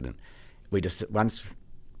by accident. We just made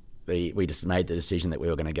the decision that we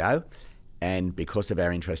were going to go, and because of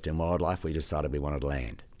our interest in wildlife, we decided we wanted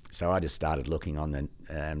land. So I just started looking on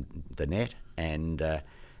the net and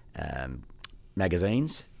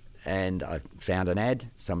magazines, and I found an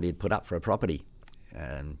ad somebody had put up for a property,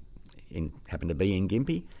 happened to be in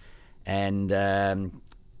Gympie, and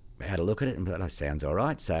had a look at it and thought, that sounds all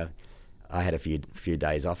right. So I had a few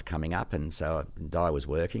days off coming up, and so Di was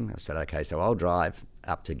working. I said, okay, so I'll drive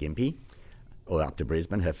up to Gympie, or up to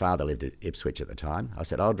Brisbane. Her father lived at Ipswich at the time. I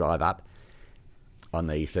said, I'll drive up on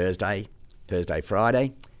the Thursday,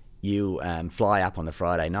 Friday. You fly up on the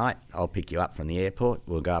Friday night. I'll pick you up from the airport.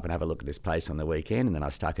 We'll go up and have a look at this place on the weekend. And then I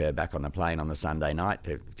stuck her back on the plane on the Sunday night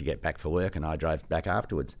to get back for work, and I drove back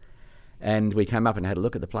afterwards. And we came up and had a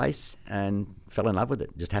look at the place and fell in love with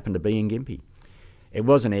it. Just happened to be in Gympie. It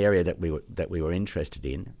was an area that we were interested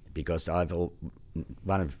in, because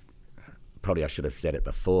probably I should have said it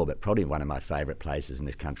before, but probably one of my favourite places in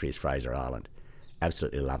this country is Fraser Island.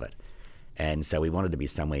 Absolutely love it. And so we wanted to be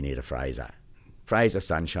somewhere near the Fraser Fraser,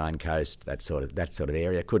 Sunshine Coast, that sort of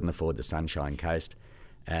area. Couldn't afford the Sunshine Coast,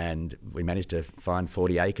 and we managed to find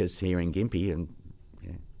 40 acres here in Gympie, and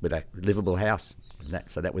with a livable house.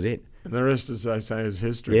 So that was it. And the rest, as they say, is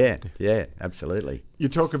history. Yeah, absolutely. You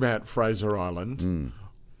talk about Fraser Island.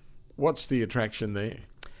 What's the attraction there?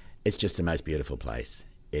 It's just the most beautiful place.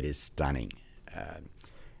 It is stunning.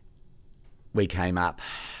 We came up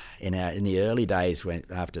in the early days when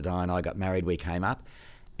after Di and I got married. We came up,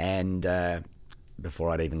 and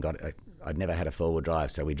before I'd never had a four-wheel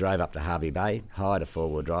drive, so we drove up to Harvey Bay, hired a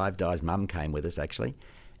four-wheel drive. Di's mum came with us actually,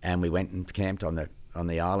 and we went and camped on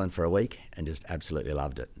the island for a week and just absolutely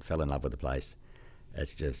loved it. Fell in love with the place.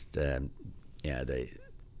 It's just the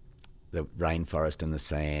rainforest and the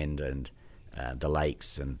sand and the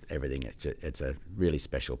lakes and everything. It's a really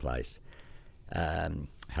special place.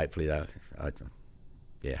 Hopefully, I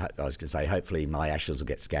was going to say hopefully my ashes will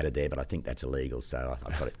get scattered there, but I think that's illegal, so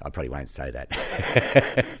I probably won't say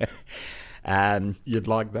that. You'd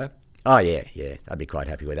like that? Oh yeah, I'd be quite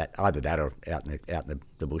happy with that. Either that or out in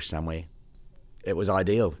the bush somewhere. It was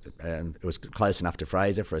ideal. It was close enough to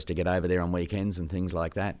Fraser for us to get over there on weekends and things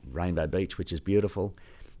like that. Rainbow Beach, which is beautiful.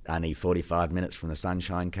 Only 45 minutes from the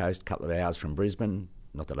Sunshine Coast, a couple of hours from Brisbane.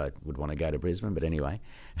 Not that I would want to go to Brisbane, but anyway.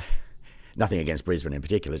 Nothing against Brisbane in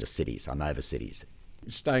particular, just cities. I'm over cities.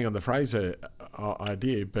 Staying on the Fraser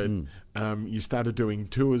idea, but you started doing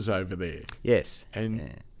tours over there. Yes.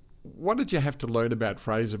 And what did you have to learn about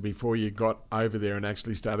Fraser before you got over there and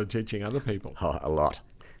actually started teaching other people? Oh, a lot.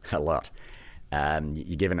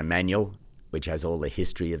 You're given a manual which has all the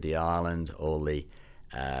history of the island, all the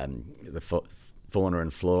fauna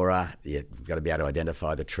and flora. You've got to be able to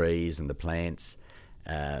identify the trees and the plants,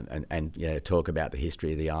 and talk about the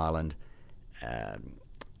history of the island.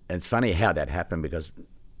 And it's funny how that happened, because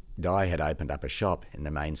Di had opened up a shop in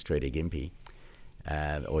the main street of Gympie,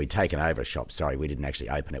 or he'd taken over a shop. Sorry, we didn't actually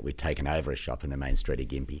open it. We'd taken over a shop in the main street of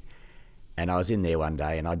Gympie. And I was in there one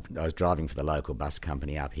day, and I was driving for the local bus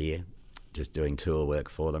company up here, just doing tour work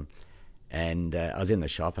for them. And I was in the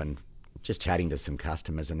shop and just chatting to some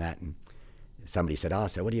customers and that. And somebody said,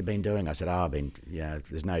 so what have you been doing? I said, I've been,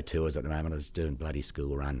 there's no tours at the moment. I was doing bloody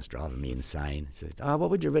school runs, driving me insane. She said,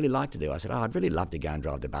 what would you really like to do? I said, I'd really love to go and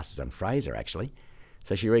drive the buses on Fraser, actually.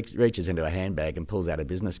 So she reaches into her handbag and pulls out a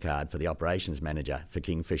business card for the operations manager for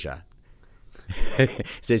Kingfisher.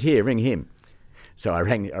 Says, here, ring him. So I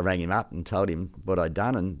rang him up and told him what I'd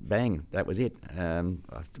done, and bang, that was it. I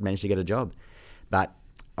managed to get a job. But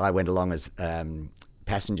I went along as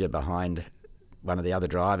passenger behind one of the other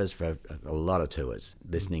drivers for a lot of tours,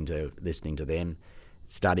 listening to them,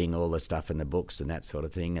 studying all the stuff in the books and that sort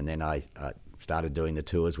of thing. And then I started doing the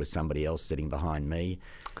tours with somebody else sitting behind me.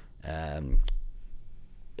 I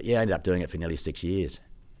ended up doing it for nearly 6 years.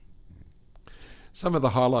 Some of the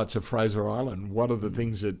highlights of Fraser Island, what are the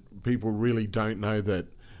things that people really don't know that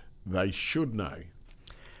they should know?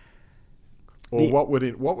 Or what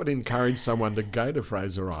would encourage someone to go to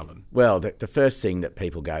Fraser Island? Well, the first thing that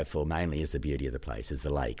people go for mainly is the beauty of the place, is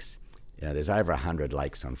the lakes. There's over 100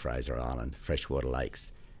 lakes on Fraser Island, freshwater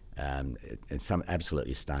lakes. It's some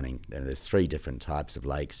absolutely stunning. There's 3 different types of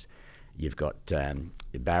lakes. You've got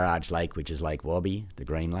Barrage Lake, which is Lake Wabi, the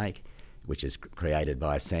Green Lake, which is created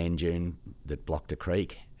by a sand dune that blocked a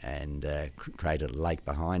creek and created a lake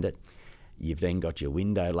behind it. You've then got your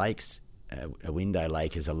window lakes. A window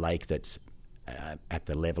lake is a lake that's at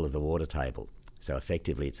the level of the water table. So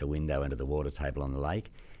effectively it's a window into the water table on the lake.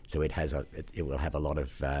 So it will have a lot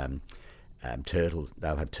of they'll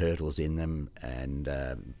have turtles in them and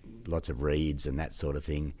lots of reeds and that sort of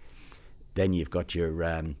thing. Then you've got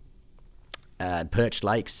your perched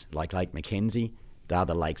lakes like Lake Mackenzie. They are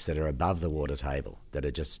the lakes that are above the water table, that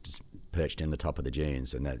are just perched in the top of the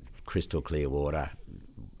dunes, and the crystal clear water,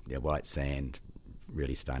 white sand,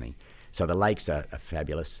 really stunning. So the lakes are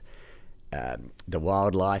fabulous. The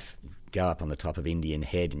wildlife, go up on the top of Indian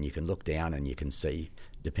Head and you can look down and you can see,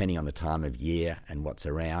 depending on the time of year and what's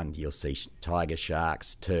around, you'll see tiger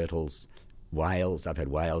sharks, turtles, whales. I've had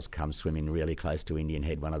whales come swimming really close to Indian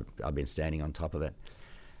Head when I've been standing on top of it.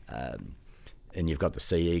 And you've got the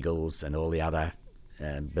sea eagles and all the other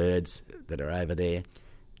birds that are over there.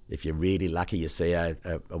 If you're really lucky, you see a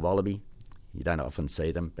wallaby. You don't often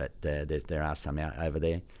see them, but there are some out over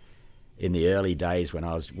there. In the early days when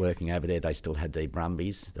I was working over there, they still had the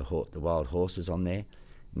brumbies, the wild horses on there,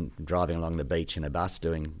 driving along the beach in a bus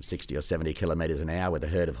doing 60 or 70 kilometres an hour with a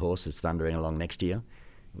herd of horses thundering along next to you.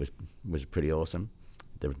 It was pretty awesome.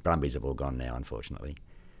 The brumbies have all gone now, unfortunately.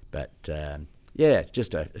 But it's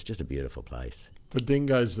just a beautiful place. The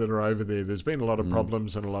dingoes that are over there's been a lot of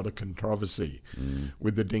problems and a lot of controversy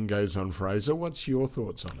with the dingoes on Fraser. What's your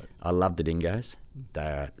thoughts on it? I love the dingoes.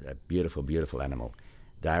 They're a beautiful, beautiful animal.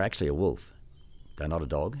 They're actually a wolf. They're not a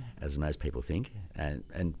dog, as most people think.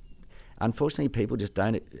 And unfortunately, people just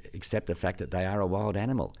don't accept the fact that they are a wild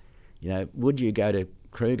animal. You know, would you go to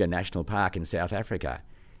Kruger National Park in South Africa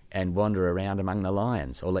and wander around among the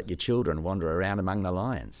lions, or let your children wander around among the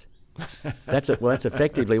lions? That's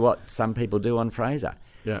effectively what some people do on Fraser.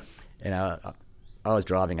 Yeah. You know, I was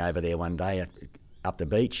driving over there one day up the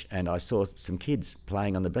beach, and I saw some kids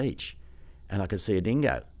playing on the beach, and I could see a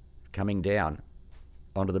dingo coming down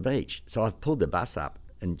onto the beach. So I pulled the bus up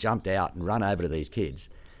and jumped out and run over to these kids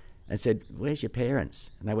and said, "Where's your parents?"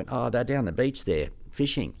 And they went, "Oh, they're down the beach there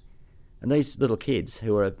fishing." And these little kids,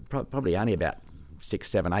 who are probably only about 6,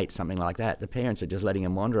 7, 8, something like that, the parents are just letting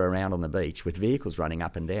them wander around on the beach with vehicles running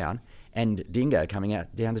up and down and dingo coming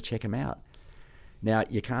out down to check them out. Now,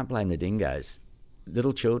 you can't blame the dingoes.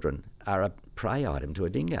 Little children are a prey item to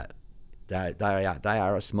a dingo. They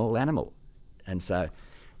are a small animal. And so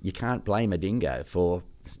you can't blame a dingo for,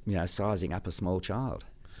 you know, sizing up a small child.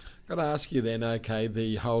 Got to ask you then, okay,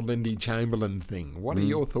 the whole Lindy Chamberlain thing. What are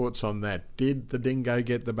your thoughts on that? Did the dingo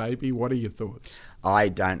get the baby? What are your thoughts? I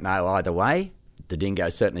don't know either way. The dingo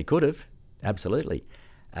certainly could have, absolutely.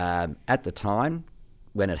 At the time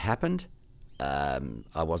when it happened,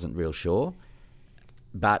 I wasn't real sure.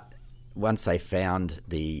 But once they found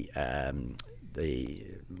the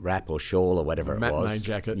wrap or shawl or whatever it was. Matinee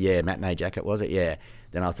jacket. Yeah, matinee jacket, was it? Yeah.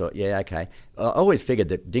 Then I thought, yeah, okay. I always figured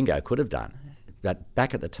that dingo could have done. But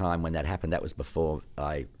back at the time when that happened, that was before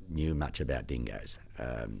I knew much about dingoes.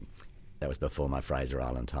 That was before my Fraser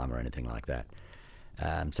Island time or anything like that.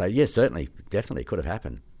 So, yes, certainly, definitely could have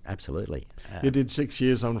happened. Absolutely. You did 6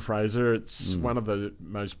 years on Fraser. It's one of the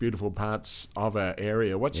most beautiful parts of our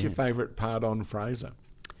area. What's your favourite part on Fraser?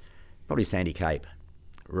 Probably Sandy Cape,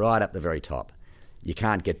 right up the very top. You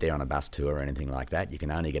can't get there on a bus tour or anything like that. You can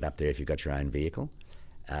only get up there if you've got your own vehicle.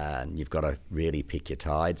 You've got to really pick your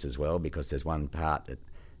tides as well, because there's one part at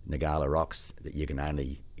Nagala Rocks that you can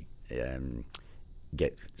only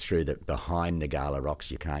get through behind Nagala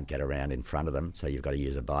Rocks. You can't get around in front of them, so you've got to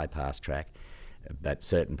use a bypass track. But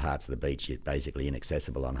certain parts of the beach are basically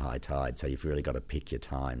inaccessible on high tide, so you've really got to pick your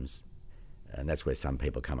times. And that's where some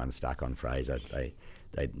people come unstuck on Fraser.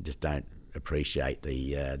 They just don't appreciate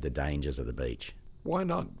the dangers of the beach. Why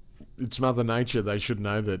not? It's Mother Nature. They should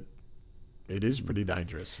know that it is pretty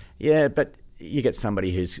dangerous. Yeah, but you get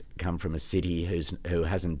somebody who's come from a city who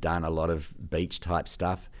hasn't done a lot of beach type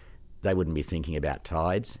stuff. They wouldn't be thinking about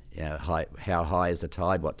tides. You know, how high is the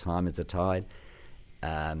tide? What time is the tide?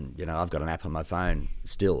 You know, I've got an app on my phone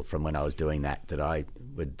still from when I was doing that I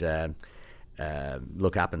would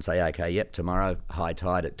look up and say, okay, yep, tomorrow high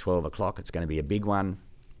tide at 12 o'clock. It's going to be a big one.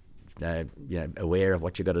 You know, aware of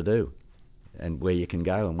what you've got to do and where you can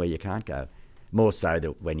go and where you can't go. More so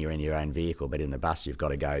that when you're in your own vehicle, but in the bus you've got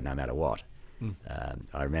to go no matter what.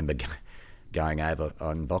 I remember going over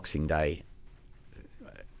on Boxing Day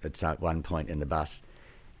at one point in the bus,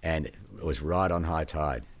 and it was right on high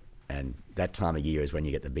tide. And that time of year is when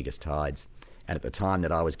you get the biggest tides. And at the time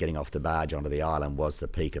that I was getting off the barge onto the island was the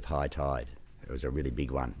peak of high tide. It was a really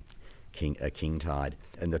big one, a king tide.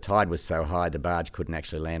 And the tide was so high the barge couldn't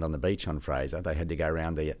actually land on the beach on Fraser. They had to go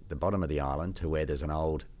around the bottom of the island to where there's an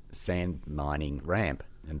old sand mining ramp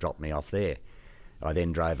and dropped me off there. I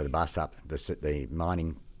then drove the bus up the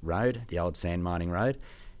mining road, the old sand mining road,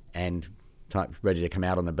 and ready to come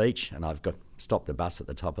out on the beach. And I've stopped the bus at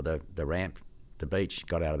the top of the ramp, the beach,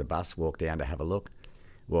 got out of the bus, walked down to have a look,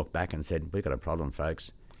 walked back and said, "We've got a problem,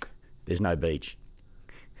 folks. There's no beach.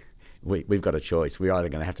 We've got a choice. We're either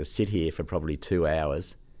going to have to sit here for probably 2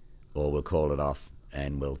 hours, or we'll call it off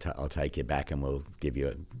and I'll take you back and we'll give you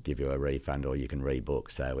a refund, or you can rebook."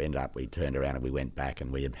 So we turned around and we went back,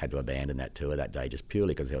 and we had to abandon that tour that day just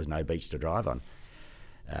purely because there was no beach to drive on.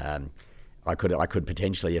 I could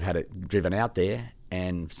potentially have had it driven out there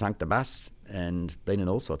and sunk the bus and been in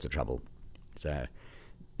all sorts of trouble. So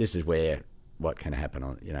this is where what can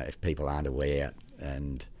happen if people aren't aware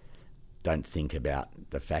and don't think about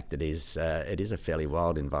the fact that it is a fairly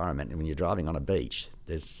wild environment, and when you're driving on a beach,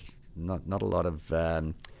 there's not a lot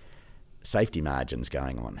of safety margins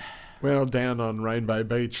going on. Well, down on Rainbow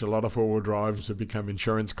Beach, a lot of four-wheel drives have become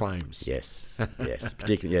insurance claims. Yes.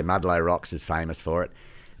 Particularly, Mudlow Rocks is famous for it.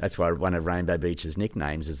 That's why one of Rainbow Beach's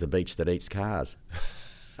nicknames is the beach that eats cars.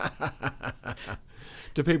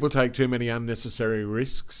 Do people take too many unnecessary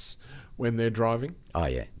risks when they're driving? Oh,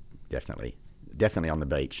 yeah, definitely. Definitely on the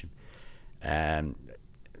beach.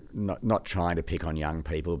 Not trying to pick on young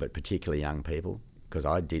people, but particularly young people. because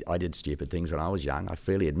I did stupid things when I was young. I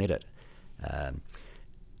freely admit it.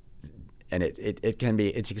 And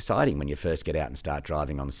it's exciting when you first get out and start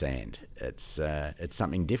driving on sand. It's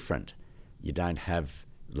something different. You don't have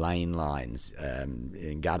lane lines,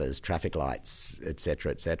 gutters, traffic lights,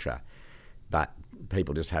 etc., etc. But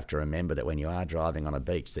people just have to remember that when you are driving on a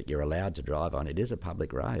beach that you're allowed to drive on, it is a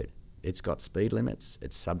public road. It's got speed limits.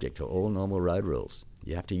 It's subject to all normal road rules.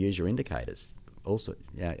 You have to use your indicators, also,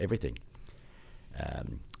 everything.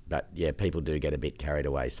 But yeah, people do get a bit carried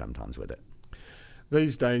away sometimes with it.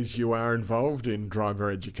 These days you are involved in driver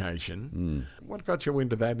education. What got you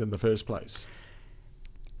into that in the first place?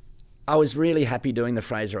 I was really happy doing the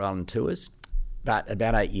Fraser Island tours, but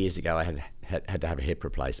about 8 years ago I had to have a hip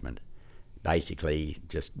replacement. Basically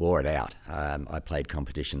just wore it out. I played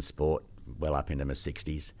competition sport well up into my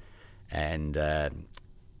 60s, and a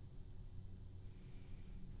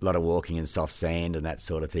lot of walking in soft sand and that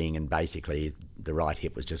sort of thing, and basically the right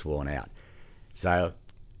hip was just worn out. So,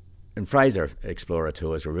 and Fraser Explorer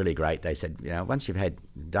tours were really great. They said, once you've had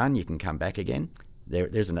done, you can come back again.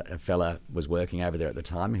 There's a fella was working over there at the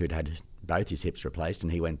time who'd had both his hips replaced,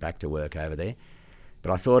 and he went back to work over there.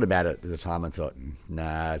 But I thought about it at the time and thought,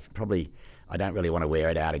 nah, it's probably, I don't really want to wear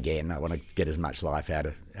it out again. I want to get as much life out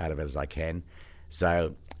of it as I can.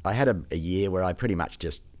 So I had a year where I pretty much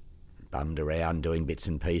just bummed around doing bits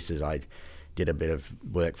and pieces. I did a bit of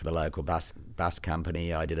work for the local bus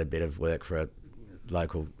company. I did a bit of work for a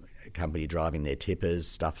local company driving their tippers,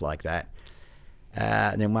 stuff like that.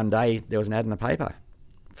 And then one day there was an ad in the paper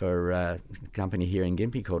for a company here in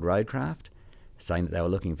Gympie called Roadcraft, saying that they were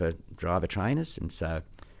looking for driver trainers. And so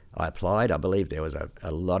I applied. I believe there was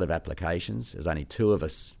a lot of applications. There's only 2 of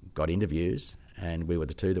us got interviews, and we were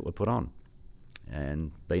the 2 that were put on,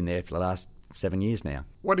 and been there for the last 7 years now.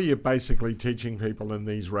 What are you basically teaching people in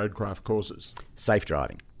these Roadcraft courses? Safe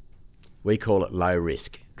driving. We call it low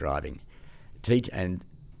risk driving. And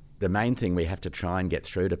the main thing we have to try and get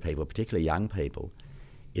through to people, particularly young people,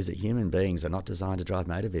 is that human beings are not designed to drive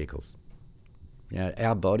motor vehicles.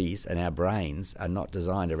 Our bodies and our brains are not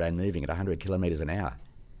designed around moving at 100 kilometres an hour.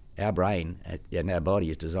 Our brain and our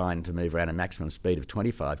body is designed to move around a maximum speed of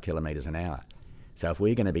 25 kilometres an hour. So if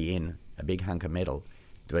we're going to be in a big hunk of metal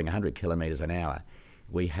doing 100 kilometres an hour,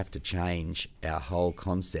 we have to change our whole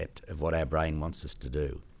concept of what our brain wants us to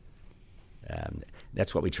do.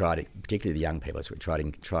 That's what we try to, particularly the young people, that's what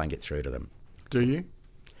we try and get through to them. Do you?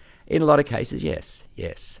 In a lot of cases, yes.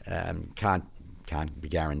 Can't be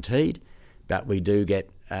guaranteed, but we do get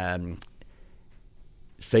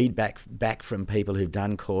feedback back from people who've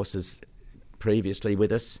done courses previously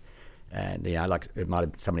with us. And like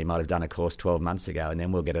somebody might have done a course 12 months ago, and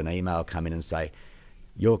then we'll get an email come in and say,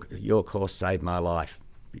 your course saved my life.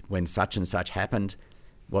 When such and such happened,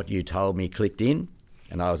 what you told me clicked in,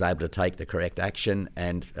 and I was able to take the correct action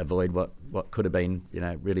and avoid what could have been,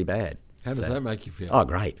 really bad. How does that make you feel? Oh,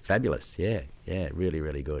 great. Fabulous. Yeah, really,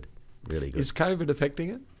 really good. Really good. Is COVID affecting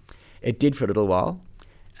it? It did for a little while.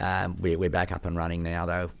 We're back up and running now,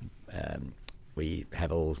 though. We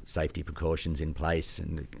have all safety precautions in place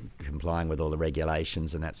and complying with all the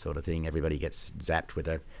regulations and that sort of thing. Everybody gets zapped with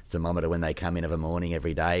a thermometer when they come in of a morning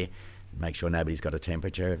every day. Make sure nobody's got a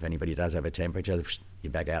temperature. If anybody does have a temperature,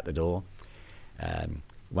 you're back out the door.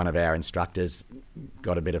 One of our instructors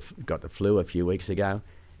got the flu a few weeks ago,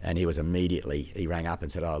 and he rang up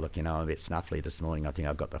and said, "Oh, look, I'm a bit snuffly this morning. I think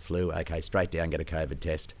I've got the flu." Okay, straight down, get a COVID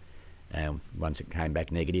test. Once it came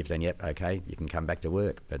back negative, then yep, okay, you can come back to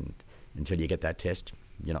work. But until you get that test,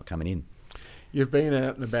 you're not coming in. You've been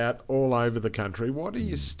out and about all over the country. What do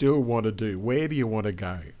you still want to do? Where do you want to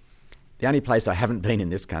go? The only place I haven't been in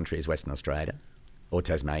this country is Western Australia or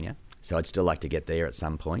Tasmania, so I'd still like to get there at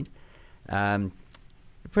some point.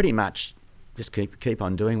 Pretty much just keep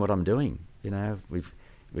on doing what I'm doing. We've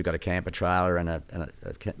got a camper trailer and a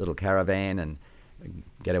little caravan, and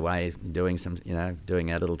get away doing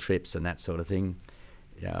doing our little trips and that sort of thing.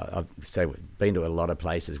 I've been to a lot of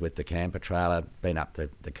places with the camper trailer, been up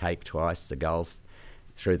the Cape twice, the Gulf,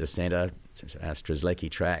 through the centre, Strzelecki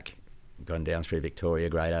Track, gone down through Victoria,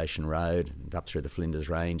 Great Ocean Road, and up through the Flinders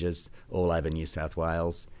Ranges, all over New South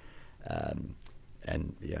Wales,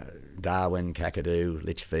 and Darwin, Kakadu,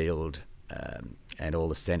 Litchfield, and all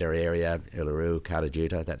the centre area, Uluru,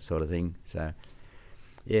 Cartajuta, that sort of thing. So,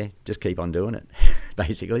 yeah, just keep on doing it,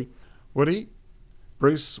 basically. Woody,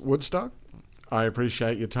 Bruce Woodstock, I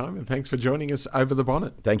appreciate your time, and thanks for joining us over the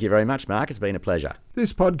bonnet. Thank you very much, Mark. It's been a pleasure.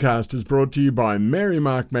 This podcast is brought to you by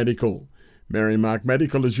Merrimark Medical. Merrimark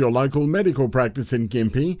Medical is your local medical practice in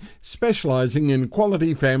Gympie, specialising in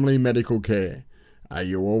quality family medical care. Are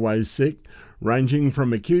you always sick? ranging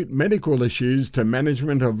from acute medical issues to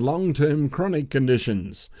management of long-term chronic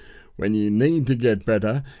conditions. When you need to get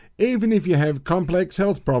better, even if you have complex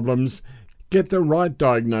health problems, get the right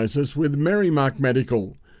diagnosis with Merrimark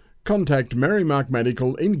Medical. Contact Merrimark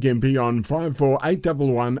Medical in Gympie on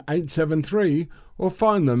 54811 873 or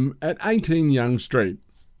find them at 18 Young Street.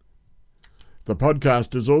 The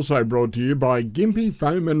podcast is also brought to you by Gympie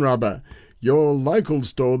Foam and Rubber, your local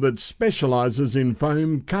store that specialises in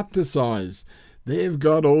foam cut to size. They've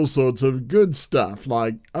got all sorts of good stuff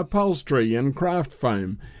like upholstery and craft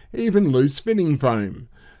foam, even loose fitting foam.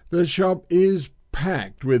 The shop is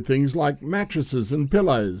packed with things like mattresses and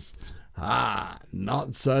pillows.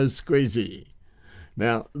 Not so squeezy.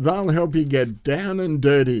 Now, they'll help you get down and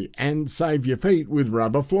dirty and save your feet with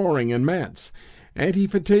rubber flooring and mats,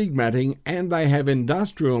 anti-fatigue matting, and they have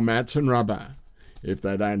industrial mats and rubber. If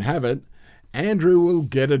they don't have it, Andrew will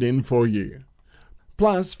get it in for you.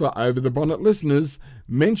 Plus, for Over the Bonnet listeners,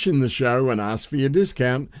 mention the show and ask for your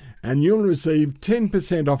discount, and you'll receive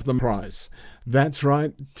 10% off the price. That's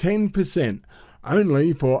right, 10%.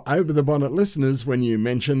 Only for Over the Bonnet listeners when you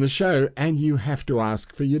mention the show, and you have to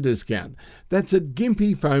ask for your discount. That's at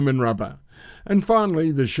Gympie Foam and Rubber. And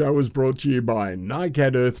finally, the show is brought to you by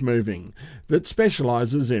NICAD Earth Moving, that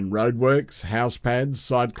specialises in roadworks, house pads,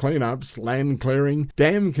 site cleanups, land clearing,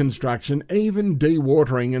 dam construction, even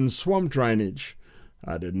dewatering and swamp drainage.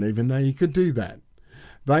 I didn't even know you could do that.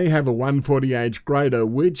 They have a 140H grader,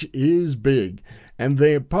 which is big, and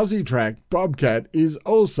their PosiTrack Bobcat is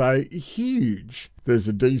also huge. There's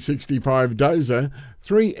a D65 dozer,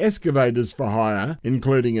 3 excavators for hire,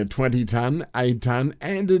 including a 20-tonne, 8-tonne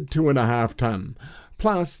and a 2.5-tonne.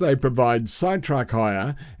 Plus, they provide side truck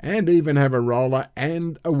hire and even have a roller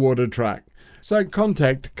and a water truck. So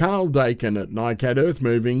contact Carl Dakin at NICAD Earth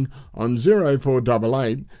Moving on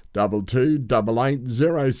 0488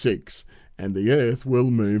 228806 and the earth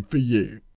will move for you.